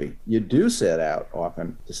crappy." You do set out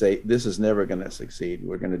often to say, "This is never going to succeed.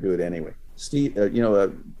 We're going to do it anyway." Steve,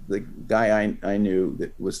 the guy I knew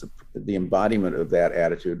that was the embodiment of that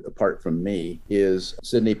attitude, apart from me, is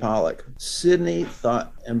Sidney Pollack. Sidney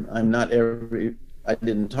thought, and I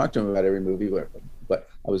didn't talk to him about every movie, but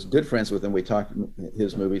I was good friends with him. We talked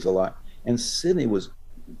his movies a lot, and Sidney was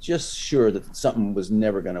just sure that something was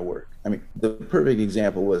never going to work. I mean, the perfect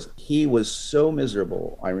example was he was so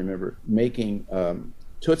miserable. I remember making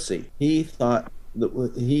Tootsie. He thought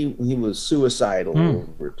that he was suicidal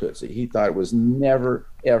over Tootsie. He thought it was never,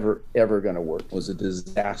 ever, ever going to work. It was a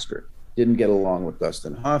disaster. Didn't get along with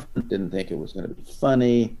Dustin Hoffman. Didn't think it was going to be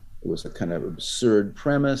funny. It was a kind of absurd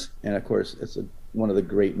premise. And of course, it's one of the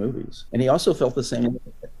great movies. And he also felt the same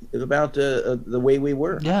about The Way We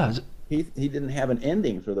Were. Yeah. He didn't have an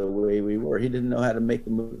ending for The Way We Were. He didn't know how to make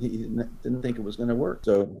the movie. He didn't think it was going to work.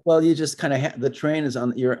 So, well, you just kind of the train is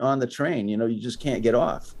on. You're on the train. You just can't get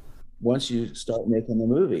off once you start making the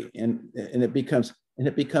movie, and it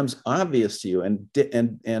becomes obvious to you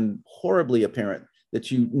and horribly apparent that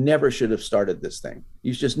you never should have started this thing.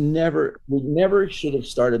 We never should have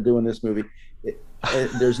started doing this movie.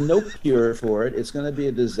 There's no cure for it. It's going to be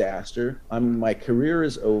a disaster. My career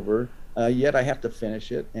is over, yet I have to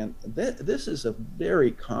finish it. And this is a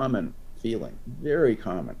very common feeling, very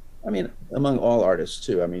common. I mean, among all artists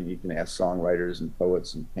too. I mean, you can ask songwriters and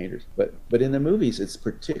poets and painters, but in the movies, it's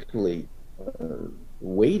particularly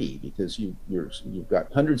weighty because you've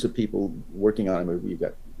got hundreds of people working on a movie. You've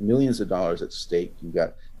got millions of dollars at stake. You've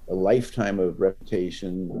got a lifetime of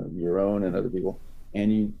reputation, of your own and other people,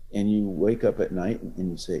 and you wake up at night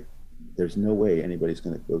and you say, "There's no way anybody's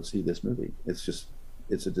going to go see this movie. It's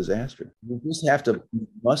a disaster." You just have to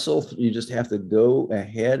muscle. You just have to go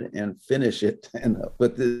ahead and finish it.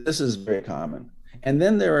 But this is very common. And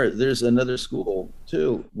then there's another school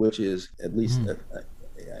too, which is at least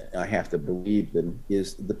I have to believe that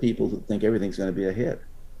is the people who think everything's going to be a hit.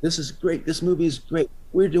 This is great. This movie is great.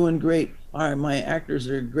 We're doing great. All right, my actors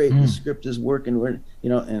are great. The script is working.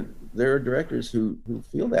 And there are directors who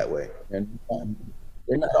feel that way, and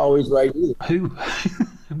they're not always right either. Who?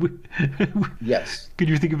 Yes. Could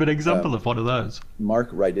you think of an example of one of those?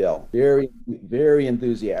 Mark Rydell, very, very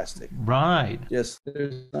enthusiastic. Right. Yes,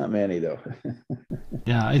 there's not many though.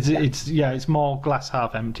 Yeah, it's more glass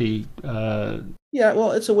half empty. Yeah,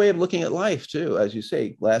 well, it's a way of looking at life too, as you say,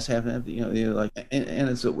 glass half empty. Like, and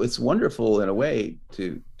it's wonderful in a way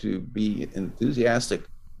to be enthusiastic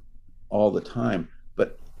all the time.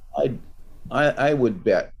 But I would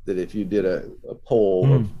bet that if you did a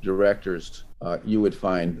poll of directors, you would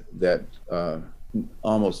find that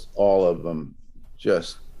almost all of them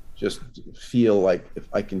just feel like, if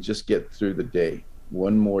I can just get through the day,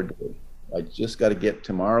 one more day, I just got to get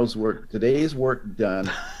today's work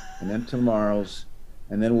done, and then tomorrow's,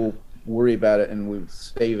 and then we'll worry about it and we'll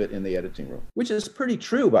save it in the editing room, which is pretty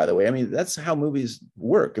true, by the way. I mean, that's how movies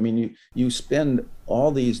work. I mean, you spend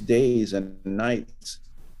all these days and nights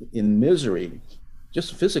in misery,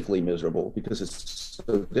 just physically miserable, because it's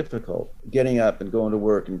so difficult getting up and going to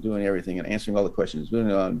work and doing everything and answering all the questions, doing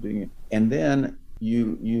it, and then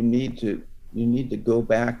you need to go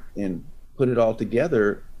back and put it all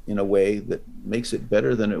together in a way that makes it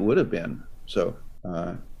better than it would have been. So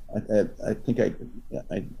I think I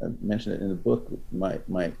mentioned it in the book,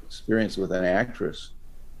 my experience with an actress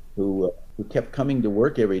who kept coming to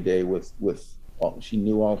work every day with she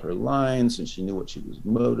knew all her lines, and she knew what she was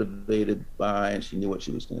motivated by, and she knew what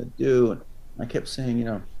she was going to do. And I kept saying,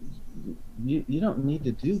 you don't need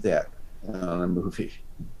to do that on a movie.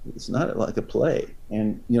 It's not like a play.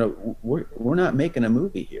 And we're not making a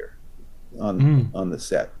movie here on the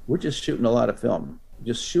set. We're just shooting a lot of film,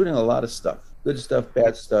 just shooting a lot of stuff, good stuff,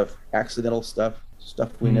 bad stuff, accidental stuff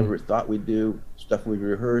we never thought we'd do, stuff we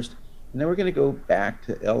rehearsed. And then we're going to go back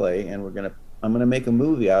to LA, and I'm going to make a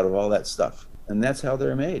movie out of all that stuff. And that's how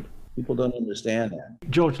they're made. People don't understand that.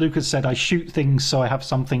 George Lucas said, "I shoot things so I have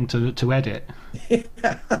something to edit."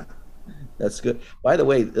 That's good. By the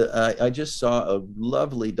way, I just saw a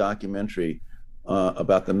lovely documentary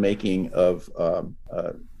about the making of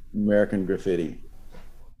American Graffiti.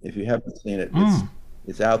 If you haven't seen it,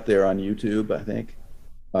 it's out there on YouTube, I think.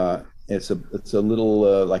 It's a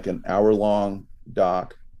little like an hour-long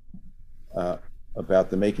doc about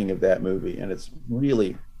the making of that movie, and it's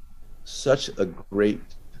really such a great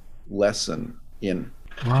lesson in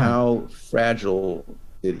how fragile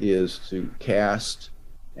it is to cast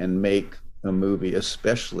and make a movie,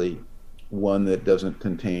 especially one that doesn't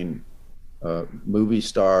contain movie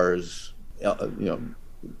stars,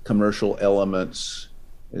 commercial elements.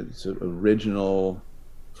 It's original,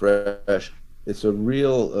 fresh. It's a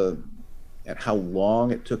real at how long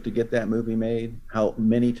it took to get that movie made, how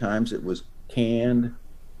many times it was canned.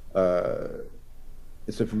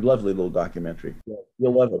 It's a lovely little documentary.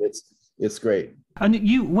 You'll love it. It's great. And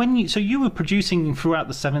you were producing throughout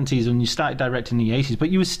the 70s, and you started directing in the 80s, but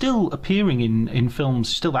you were still appearing in films,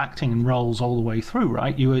 still acting in roles all the way through,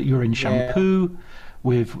 right? You were in Shampoo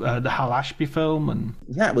with the Hal Ashby film, and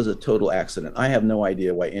that was a total accident. I have no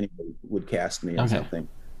idea why anybody would cast me in something.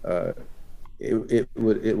 It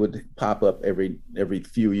would pop up every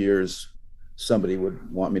few years. Somebody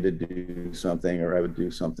would want me to do something, or I would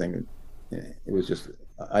do something. It was just,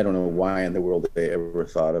 I don't know why in the world they ever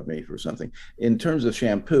thought of me for something. In terms of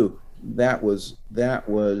Shampoo, that was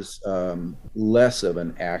less of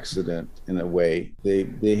an accident in a way.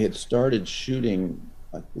 They had started shooting,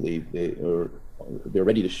 I believe they're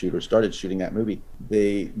ready to shoot or started shooting that movie.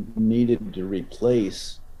 They needed to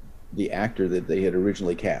replace the actor that they had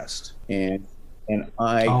originally cast, and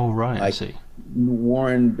I see.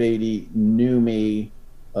 Warren Beatty knew me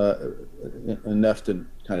enough to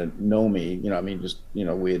kind of know me,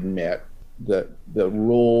 we had met. The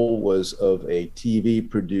role was of a TV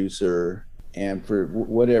producer, and for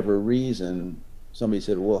whatever reason, somebody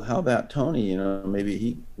said, well, how about Tony? Maybe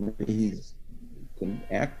he's can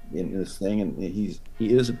act in this thing, and he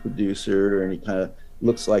is a producer, and he kind of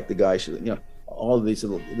looks like the guy should. All of these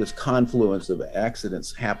this confluence of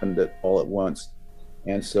accidents happened all at once,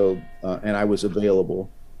 and so and I was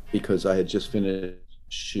available because I had just finished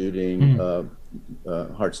shooting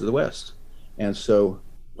Hearts of the West, and so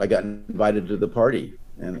I got invited to the party,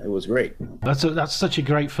 and it was great. That's such a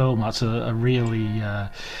great film. That's a really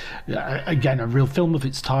again a real film of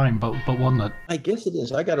its time, but one that I guess it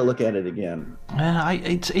is. I got to look at it again.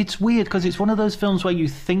 It's weird because it's one of those films where you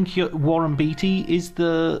think Warren Beatty is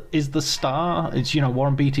the star. It's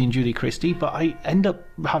Warren Beatty and Judy Christie, but I end up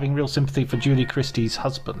having real sympathy for Judy Christie's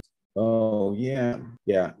husband. Oh, yeah.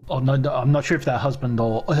 Oh, no, I'm not sure if they're husband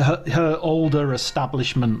or her older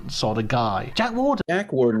establishment sort of guy. Jack Warden.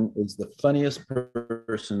 Jack Warden is the funniest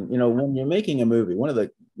person. When you're making a movie, one of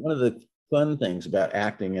the fun things about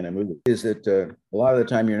acting in a movie is that a lot of the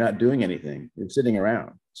time you're not doing anything. You're sitting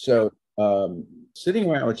around. So sitting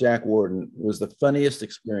around with Jack Warden was the funniest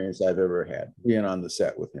experience I've ever had, being on the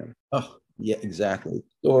set with him. Oh, yeah, exactly.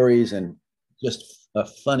 Stories and just a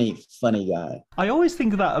funny guy. I always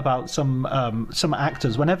think that about some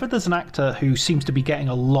actors. Whenever there's an actor who seems to be getting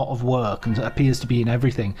a lot of work and appears to be in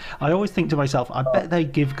everything, I always think to myself, I bet they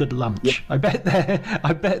give good lunch. Yep. I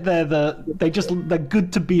bet they're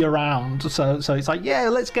good to be around. So it's like, yeah,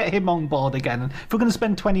 let's get him on board again. And if we're going to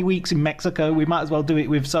spend 20 weeks in Mexico, we might as well do it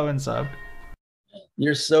with so and so.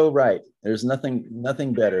 You're so right. There's nothing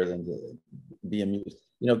better than to be amused.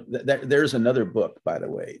 There's another book, by the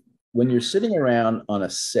way. When you're sitting around on a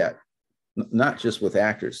set, not just with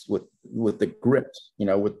actors, with the grip,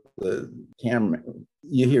 with the camera,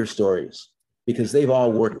 you hear stories because they've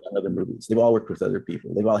all worked on other movies. They've all worked with other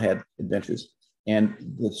people. They've all had adventures. And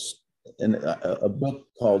a book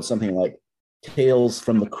called something like Tales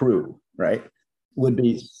from the Crew, right, would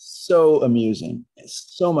be so amusing.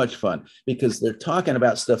 It's so much fun because they're talking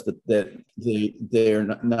about stuff that they're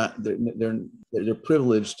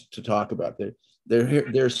privileged to talk about.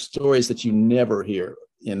 They're stories that you never hear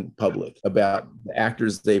in public about the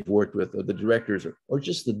actors they've worked with or the directors or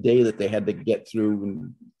just the day that they had to get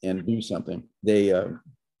through and do something.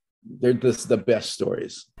 They're just the best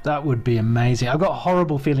stories. That would be amazing. I've got a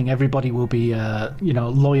horrible feeling everybody will be,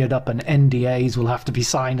 lawyered up and NDAs will have to be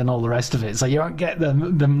signed and all the rest of it. So you won't get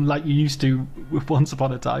them like you used to once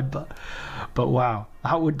upon a time. But wow,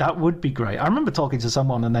 that would be great. I remember talking to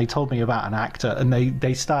someone and they told me about an actor and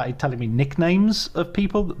they started telling me nicknames of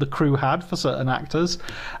people that the crew had for certain actors.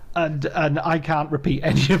 And I can't repeat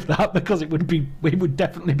any of that because it would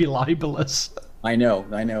definitely be libelous. I know.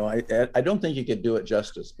 I don't think you could do it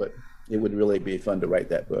justice, but it would really be fun to write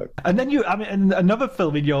that book. And then and another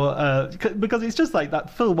film in your because it's just like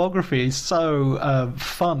that filmography is so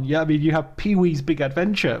fun. Yeah, I mean, you have Pee-wee's Big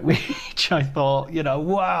Adventure, which I thought,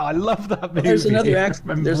 wow, I love that movie. There's another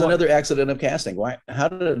accident of casting. Why? How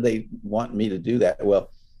did they want me to do that? Well,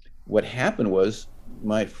 what happened was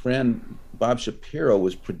my friend Bob Shapiro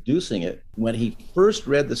was producing it. When he first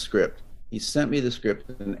read the script, he sent me the script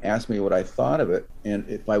and asked me what I thought of it and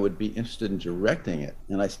if I would be interested in directing it.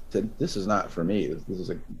 And I said, this is not for me. This is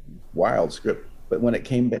a wild script. But when it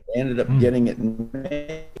came back, I ended up getting it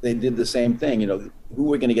made. They did the same thing. Who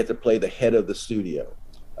were going to get to play the head of the studio?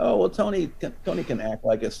 Oh, well, Tony can act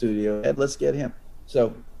like a studio head. Let's get him.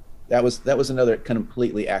 So that was another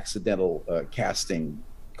completely accidental casting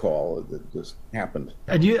call that just happened.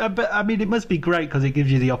 And it must be great because it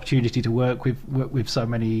gives you the opportunity to work with so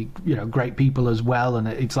many great people as well, and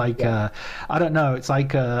it's like I don't know, it's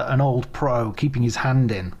like an old pro keeping his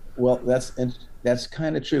hand in. Well, that's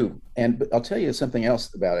kind of true, but I'll tell you something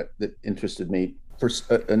else about it that interested me for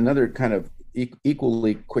another kind of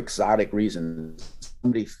equally quixotic reason.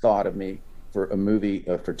 Somebody thought of me for a movie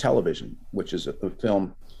for television, which is a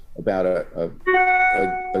film about a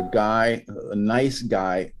guy, a nice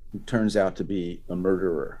guy who turns out to be a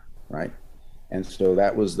murderer, right? And so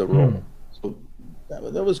that was the role. So that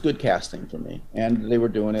was good casting for me. And they were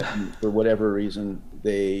doing it, and for whatever reason,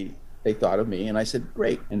 they thought of me, and I said,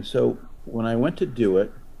 great. And so when I went to do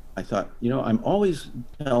it, I thought, I'm always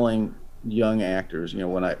telling young actors,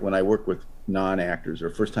 when I work with non-actors or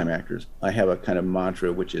first-time actors, I have a kind of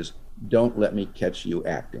mantra, which is, don't let me catch you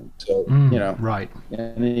acting. So right.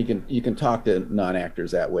 And then you can talk to non-actors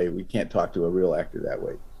that way. We can't talk to a real actor that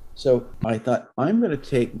way. So I thought, I'm going to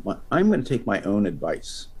take my own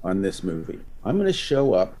advice on this movie. I'm going to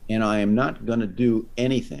show up, and I am not going to do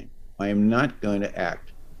anything. I am not going to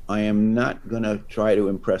act. I am not going to try to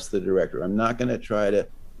impress the director. I'm not going to try to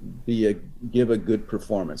be a give a good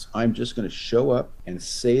performance. I'm just going to show up and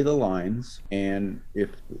say the lines, and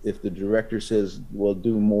if the director says, well,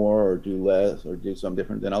 do more or do less or do something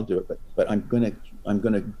different, then I'll do it. But I'm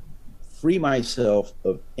gonna free myself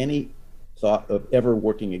of any thought of ever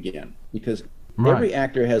working again, because every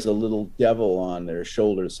actor has a little devil on their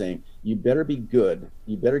shoulder saying, you better be good,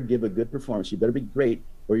 you better give a good performance, you better be great,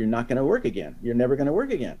 or you're not going to work again, you're never going to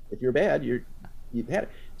work again. If you're bad, you've had it.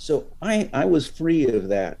 So I was free of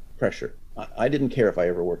that pressure. I didn't care if I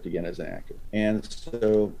ever worked again as an actor, and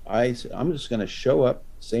so I'm just going to show up,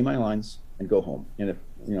 say my lines, and go home. And if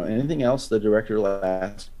anything else the director will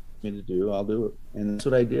ask me to do, I'll do it. And that's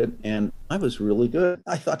what I did, and I was really good.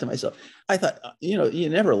 I thought to myself, you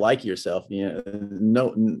never like yourself.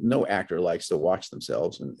 No actor likes to watch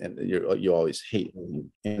themselves, and you always hate them.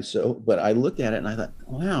 And so, but I looked at it and I thought,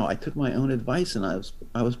 wow, I took my own advice, and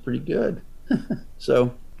I was pretty good.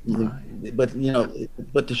 So. Right.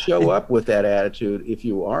 But to show up with that attitude, if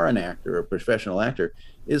you are an actor, a professional actor,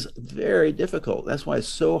 is very difficult. That's why it's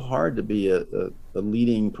so hard to be a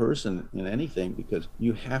leading person in anything, because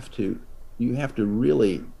you have to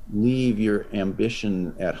really leave your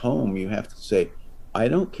ambition at home. You have to say, I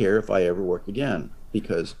don't care if I ever work again,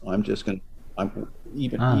 because either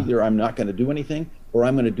I'm not going to do anything, or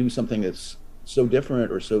I'm going to do something that's so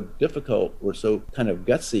different or so difficult or so kind of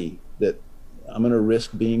gutsy that I'm going to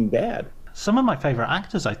risk being bad. Some of my favorite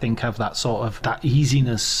actors, I think, have that sort of that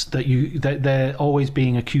easiness that they're always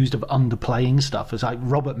being accused of underplaying stuff. It's like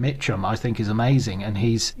Robert Mitchum, I think, is amazing, and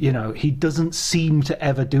he doesn't seem to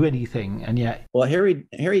ever do anything, and yet. Well,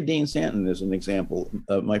 Harry Dean Stanton is an example.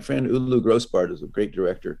 My friend Ulu Grossbart is a great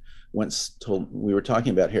director. Once we were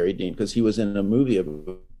talking about Harry Dean because he was in a movie of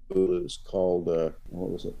Ulu's called what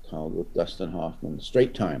was it called, with Dustin Hoffman,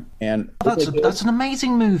 Straight Time. And that's an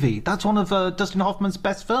amazing movie. That's one of Dustin Hoffman's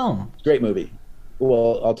best films. Great movie.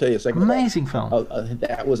 Well, I'll tell you a second. Amazing film.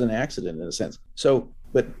 That was an accident in a sense. So,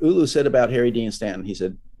 but Ulu said about Harry Dean Stanton, he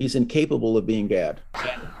said he's incapable of being bad.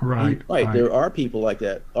 Right. There are people like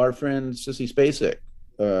that. Our friend Sissy Spacek,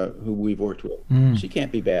 who we've worked with, she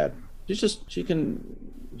can't be bad.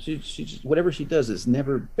 She whatever she does is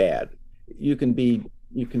never bad. You can be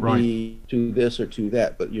to this or to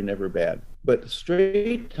that, but you're never bad. But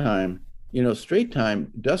Straight Time,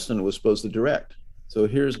 Dustin was supposed to direct. So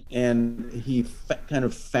he kind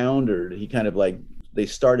of foundered. He kind of they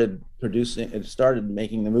started producing and started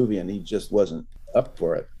making the movie, and he just wasn't up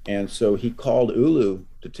for it. And so he called Ulu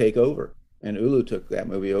to take over. And Ulu took that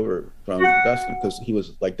movie over from Dustin because he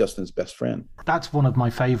was like Dustin's best friend. That's one of my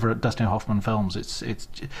favorite Dustin Hoffman films.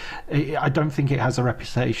 I don't think it has the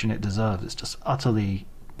reputation it deserves. It's just utterly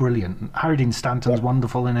brilliant. Harry Dean Stanton's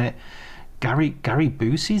wonderful in it. Gary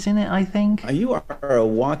Busey's in it, I think. You are a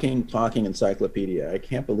walking, talking encyclopedia. I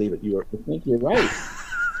can't believe it. I think you're right.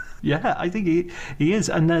 Yeah, I think he is.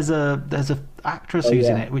 And there's a actress who's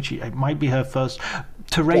in it, which it might be her first.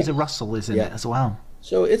 Teresa Russell is in it as well.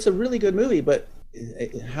 So it's a really good movie, but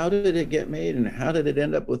how did it get made, and how did it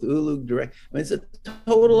end up with Ulu direct? I mean, it's a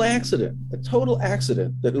total accident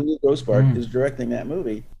that Ulu Grossbart is directing that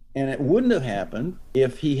movie. And it wouldn't have happened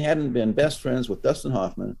if he hadn't been best friends with Dustin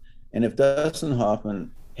Hoffman, and if Dustin Hoffman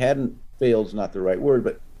hadn't failed's not the right word,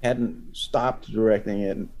 but hadn't stopped directing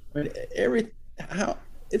it.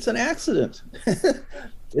 It's an accident.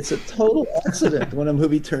 It's a total accident when a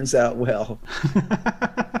movie turns out well.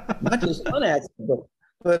 Not just one accident,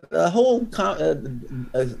 but a whole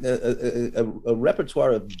a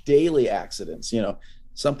repertoire of daily accidents.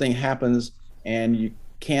 Something happens and you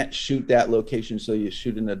can't shoot that location, so you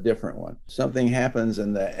shoot in a different one. Something happens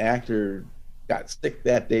and the actor got sick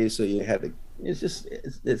that day, so you had to.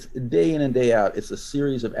 It's day in and day out. It's a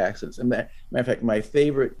series of accidents. And matter of fact, my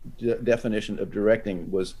favorite definition of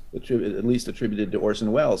directing was at least attributed to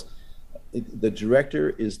Orson Welles. The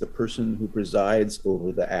director is the person who presides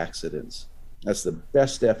over the accidents. That's the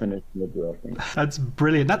best definition of directing. That's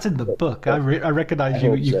brilliant. That's in the book. I recognize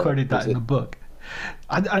you quoted that in the book.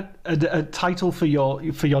 A title for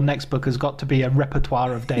your next book has got to be A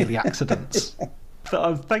Repertoire of Daily Accidents.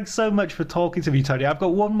 Thanks so much for talking to me, Tony. I've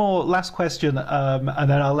got one more last question, and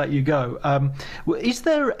then I'll let you go. Is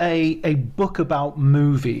there a book about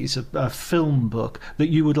movies, a film book, that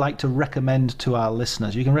you would like to recommend to our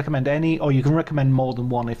listeners? You can recommend any, or you can recommend more than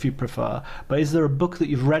one if you prefer. But is there a book that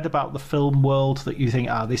you've read about the film world that you think,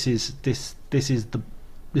 this is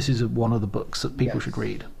one of the books that people should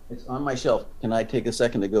read? It's on my shelf. Can I take a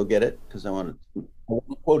second to go get it? Because I want to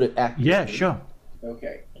quote it accurately. Yeah, sure.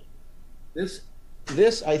 Okay.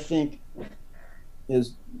 This, I think,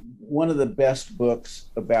 is one of the best books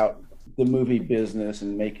about the movie business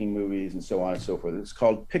and making movies and so on and so forth. It's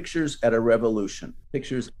called Pictures at a Revolution.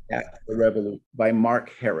 Pictures at a Revolution by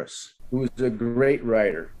Mark Harris, who is a great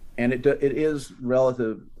writer. And it is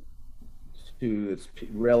relative to its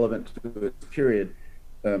relevant to its period.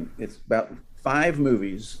 It's about 5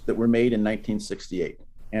 movies that were made in 1968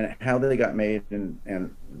 and how they got made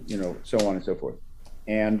and you know, so on and so forth.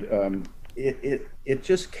 And it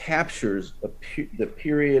just captures the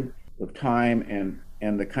period of time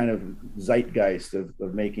and the kind of zeitgeist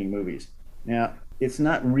of making movies. Now, it's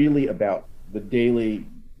not really about the daily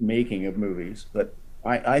making of movies, but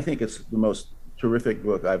I think it's the most terrific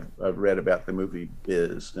book I've read about the movie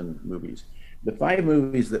biz and movies. The 5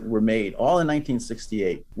 movies that were made, all in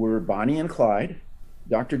 1968, were Bonnie and Clyde,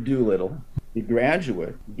 Dr. Dolittle, The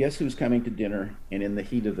Graduate, Guess Who's Coming to Dinner, and In the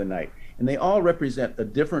Heat of the Night. And they all represent a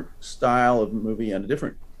different style of movie and a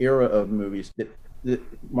different era of movies. That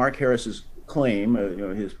Mark Harris's claim, you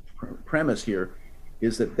know, his premise here,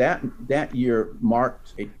 is that year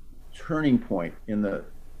marked a turning point in the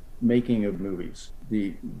making of movies.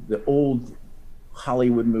 The old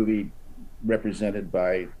Hollywood movie represented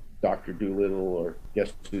by Dr. Dolittle or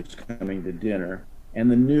Guess Who's Coming to Dinner,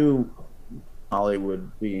 and the new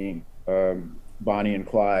Hollywood being Bonnie and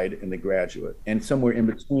Clyde and The Graduate, and somewhere in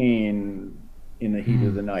between, In the Heat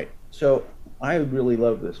of the Night. So I really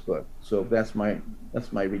love this book. So that's my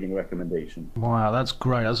reading recommendation. Wow, that's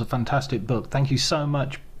great. That's a fantastic book. Thank you so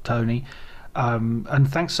much, Tony. And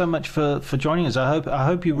thanks so much for joining us. I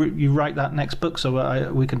hope you write that next book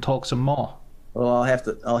so we can talk some more. Well,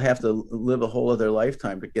 I'll have to live a whole other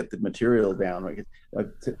lifetime to get the material down.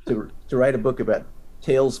 To write a book about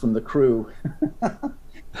Tales from the Crew,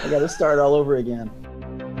 I got to start all over again.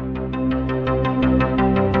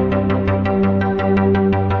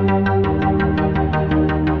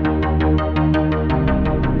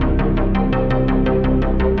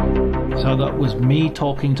 So that was me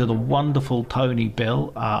talking to the wonderful Tony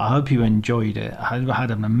Bill. I hope you enjoyed it. I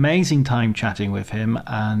had an amazing time chatting with him,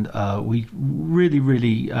 and we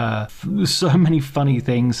really so many funny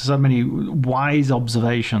things, so many wise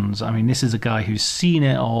observations. I mean, this is a guy who's seen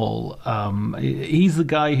it all. He's the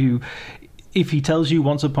guy who, if he tells you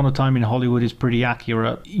Once Upon a Time in Hollywood is pretty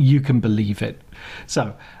accurate, you can believe it.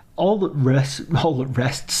 So all that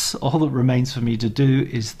remains for me to do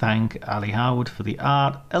is thank Ali Howard for the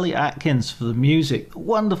art, Elliot Atkins for the music,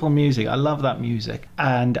 wonderful music, I love that music,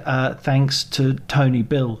 and thanks to Tony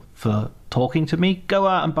Bill for talking to me. Go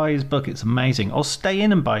out and buy his book, it's amazing, or stay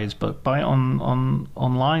in and buy his book, buy it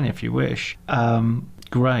online if you wish.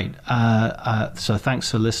 Great. So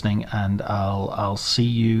thanks for listening, and I'll see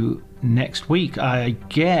you next week, I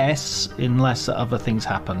guess, unless other things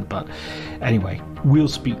happen. But anyway, we'll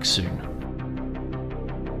speak soon.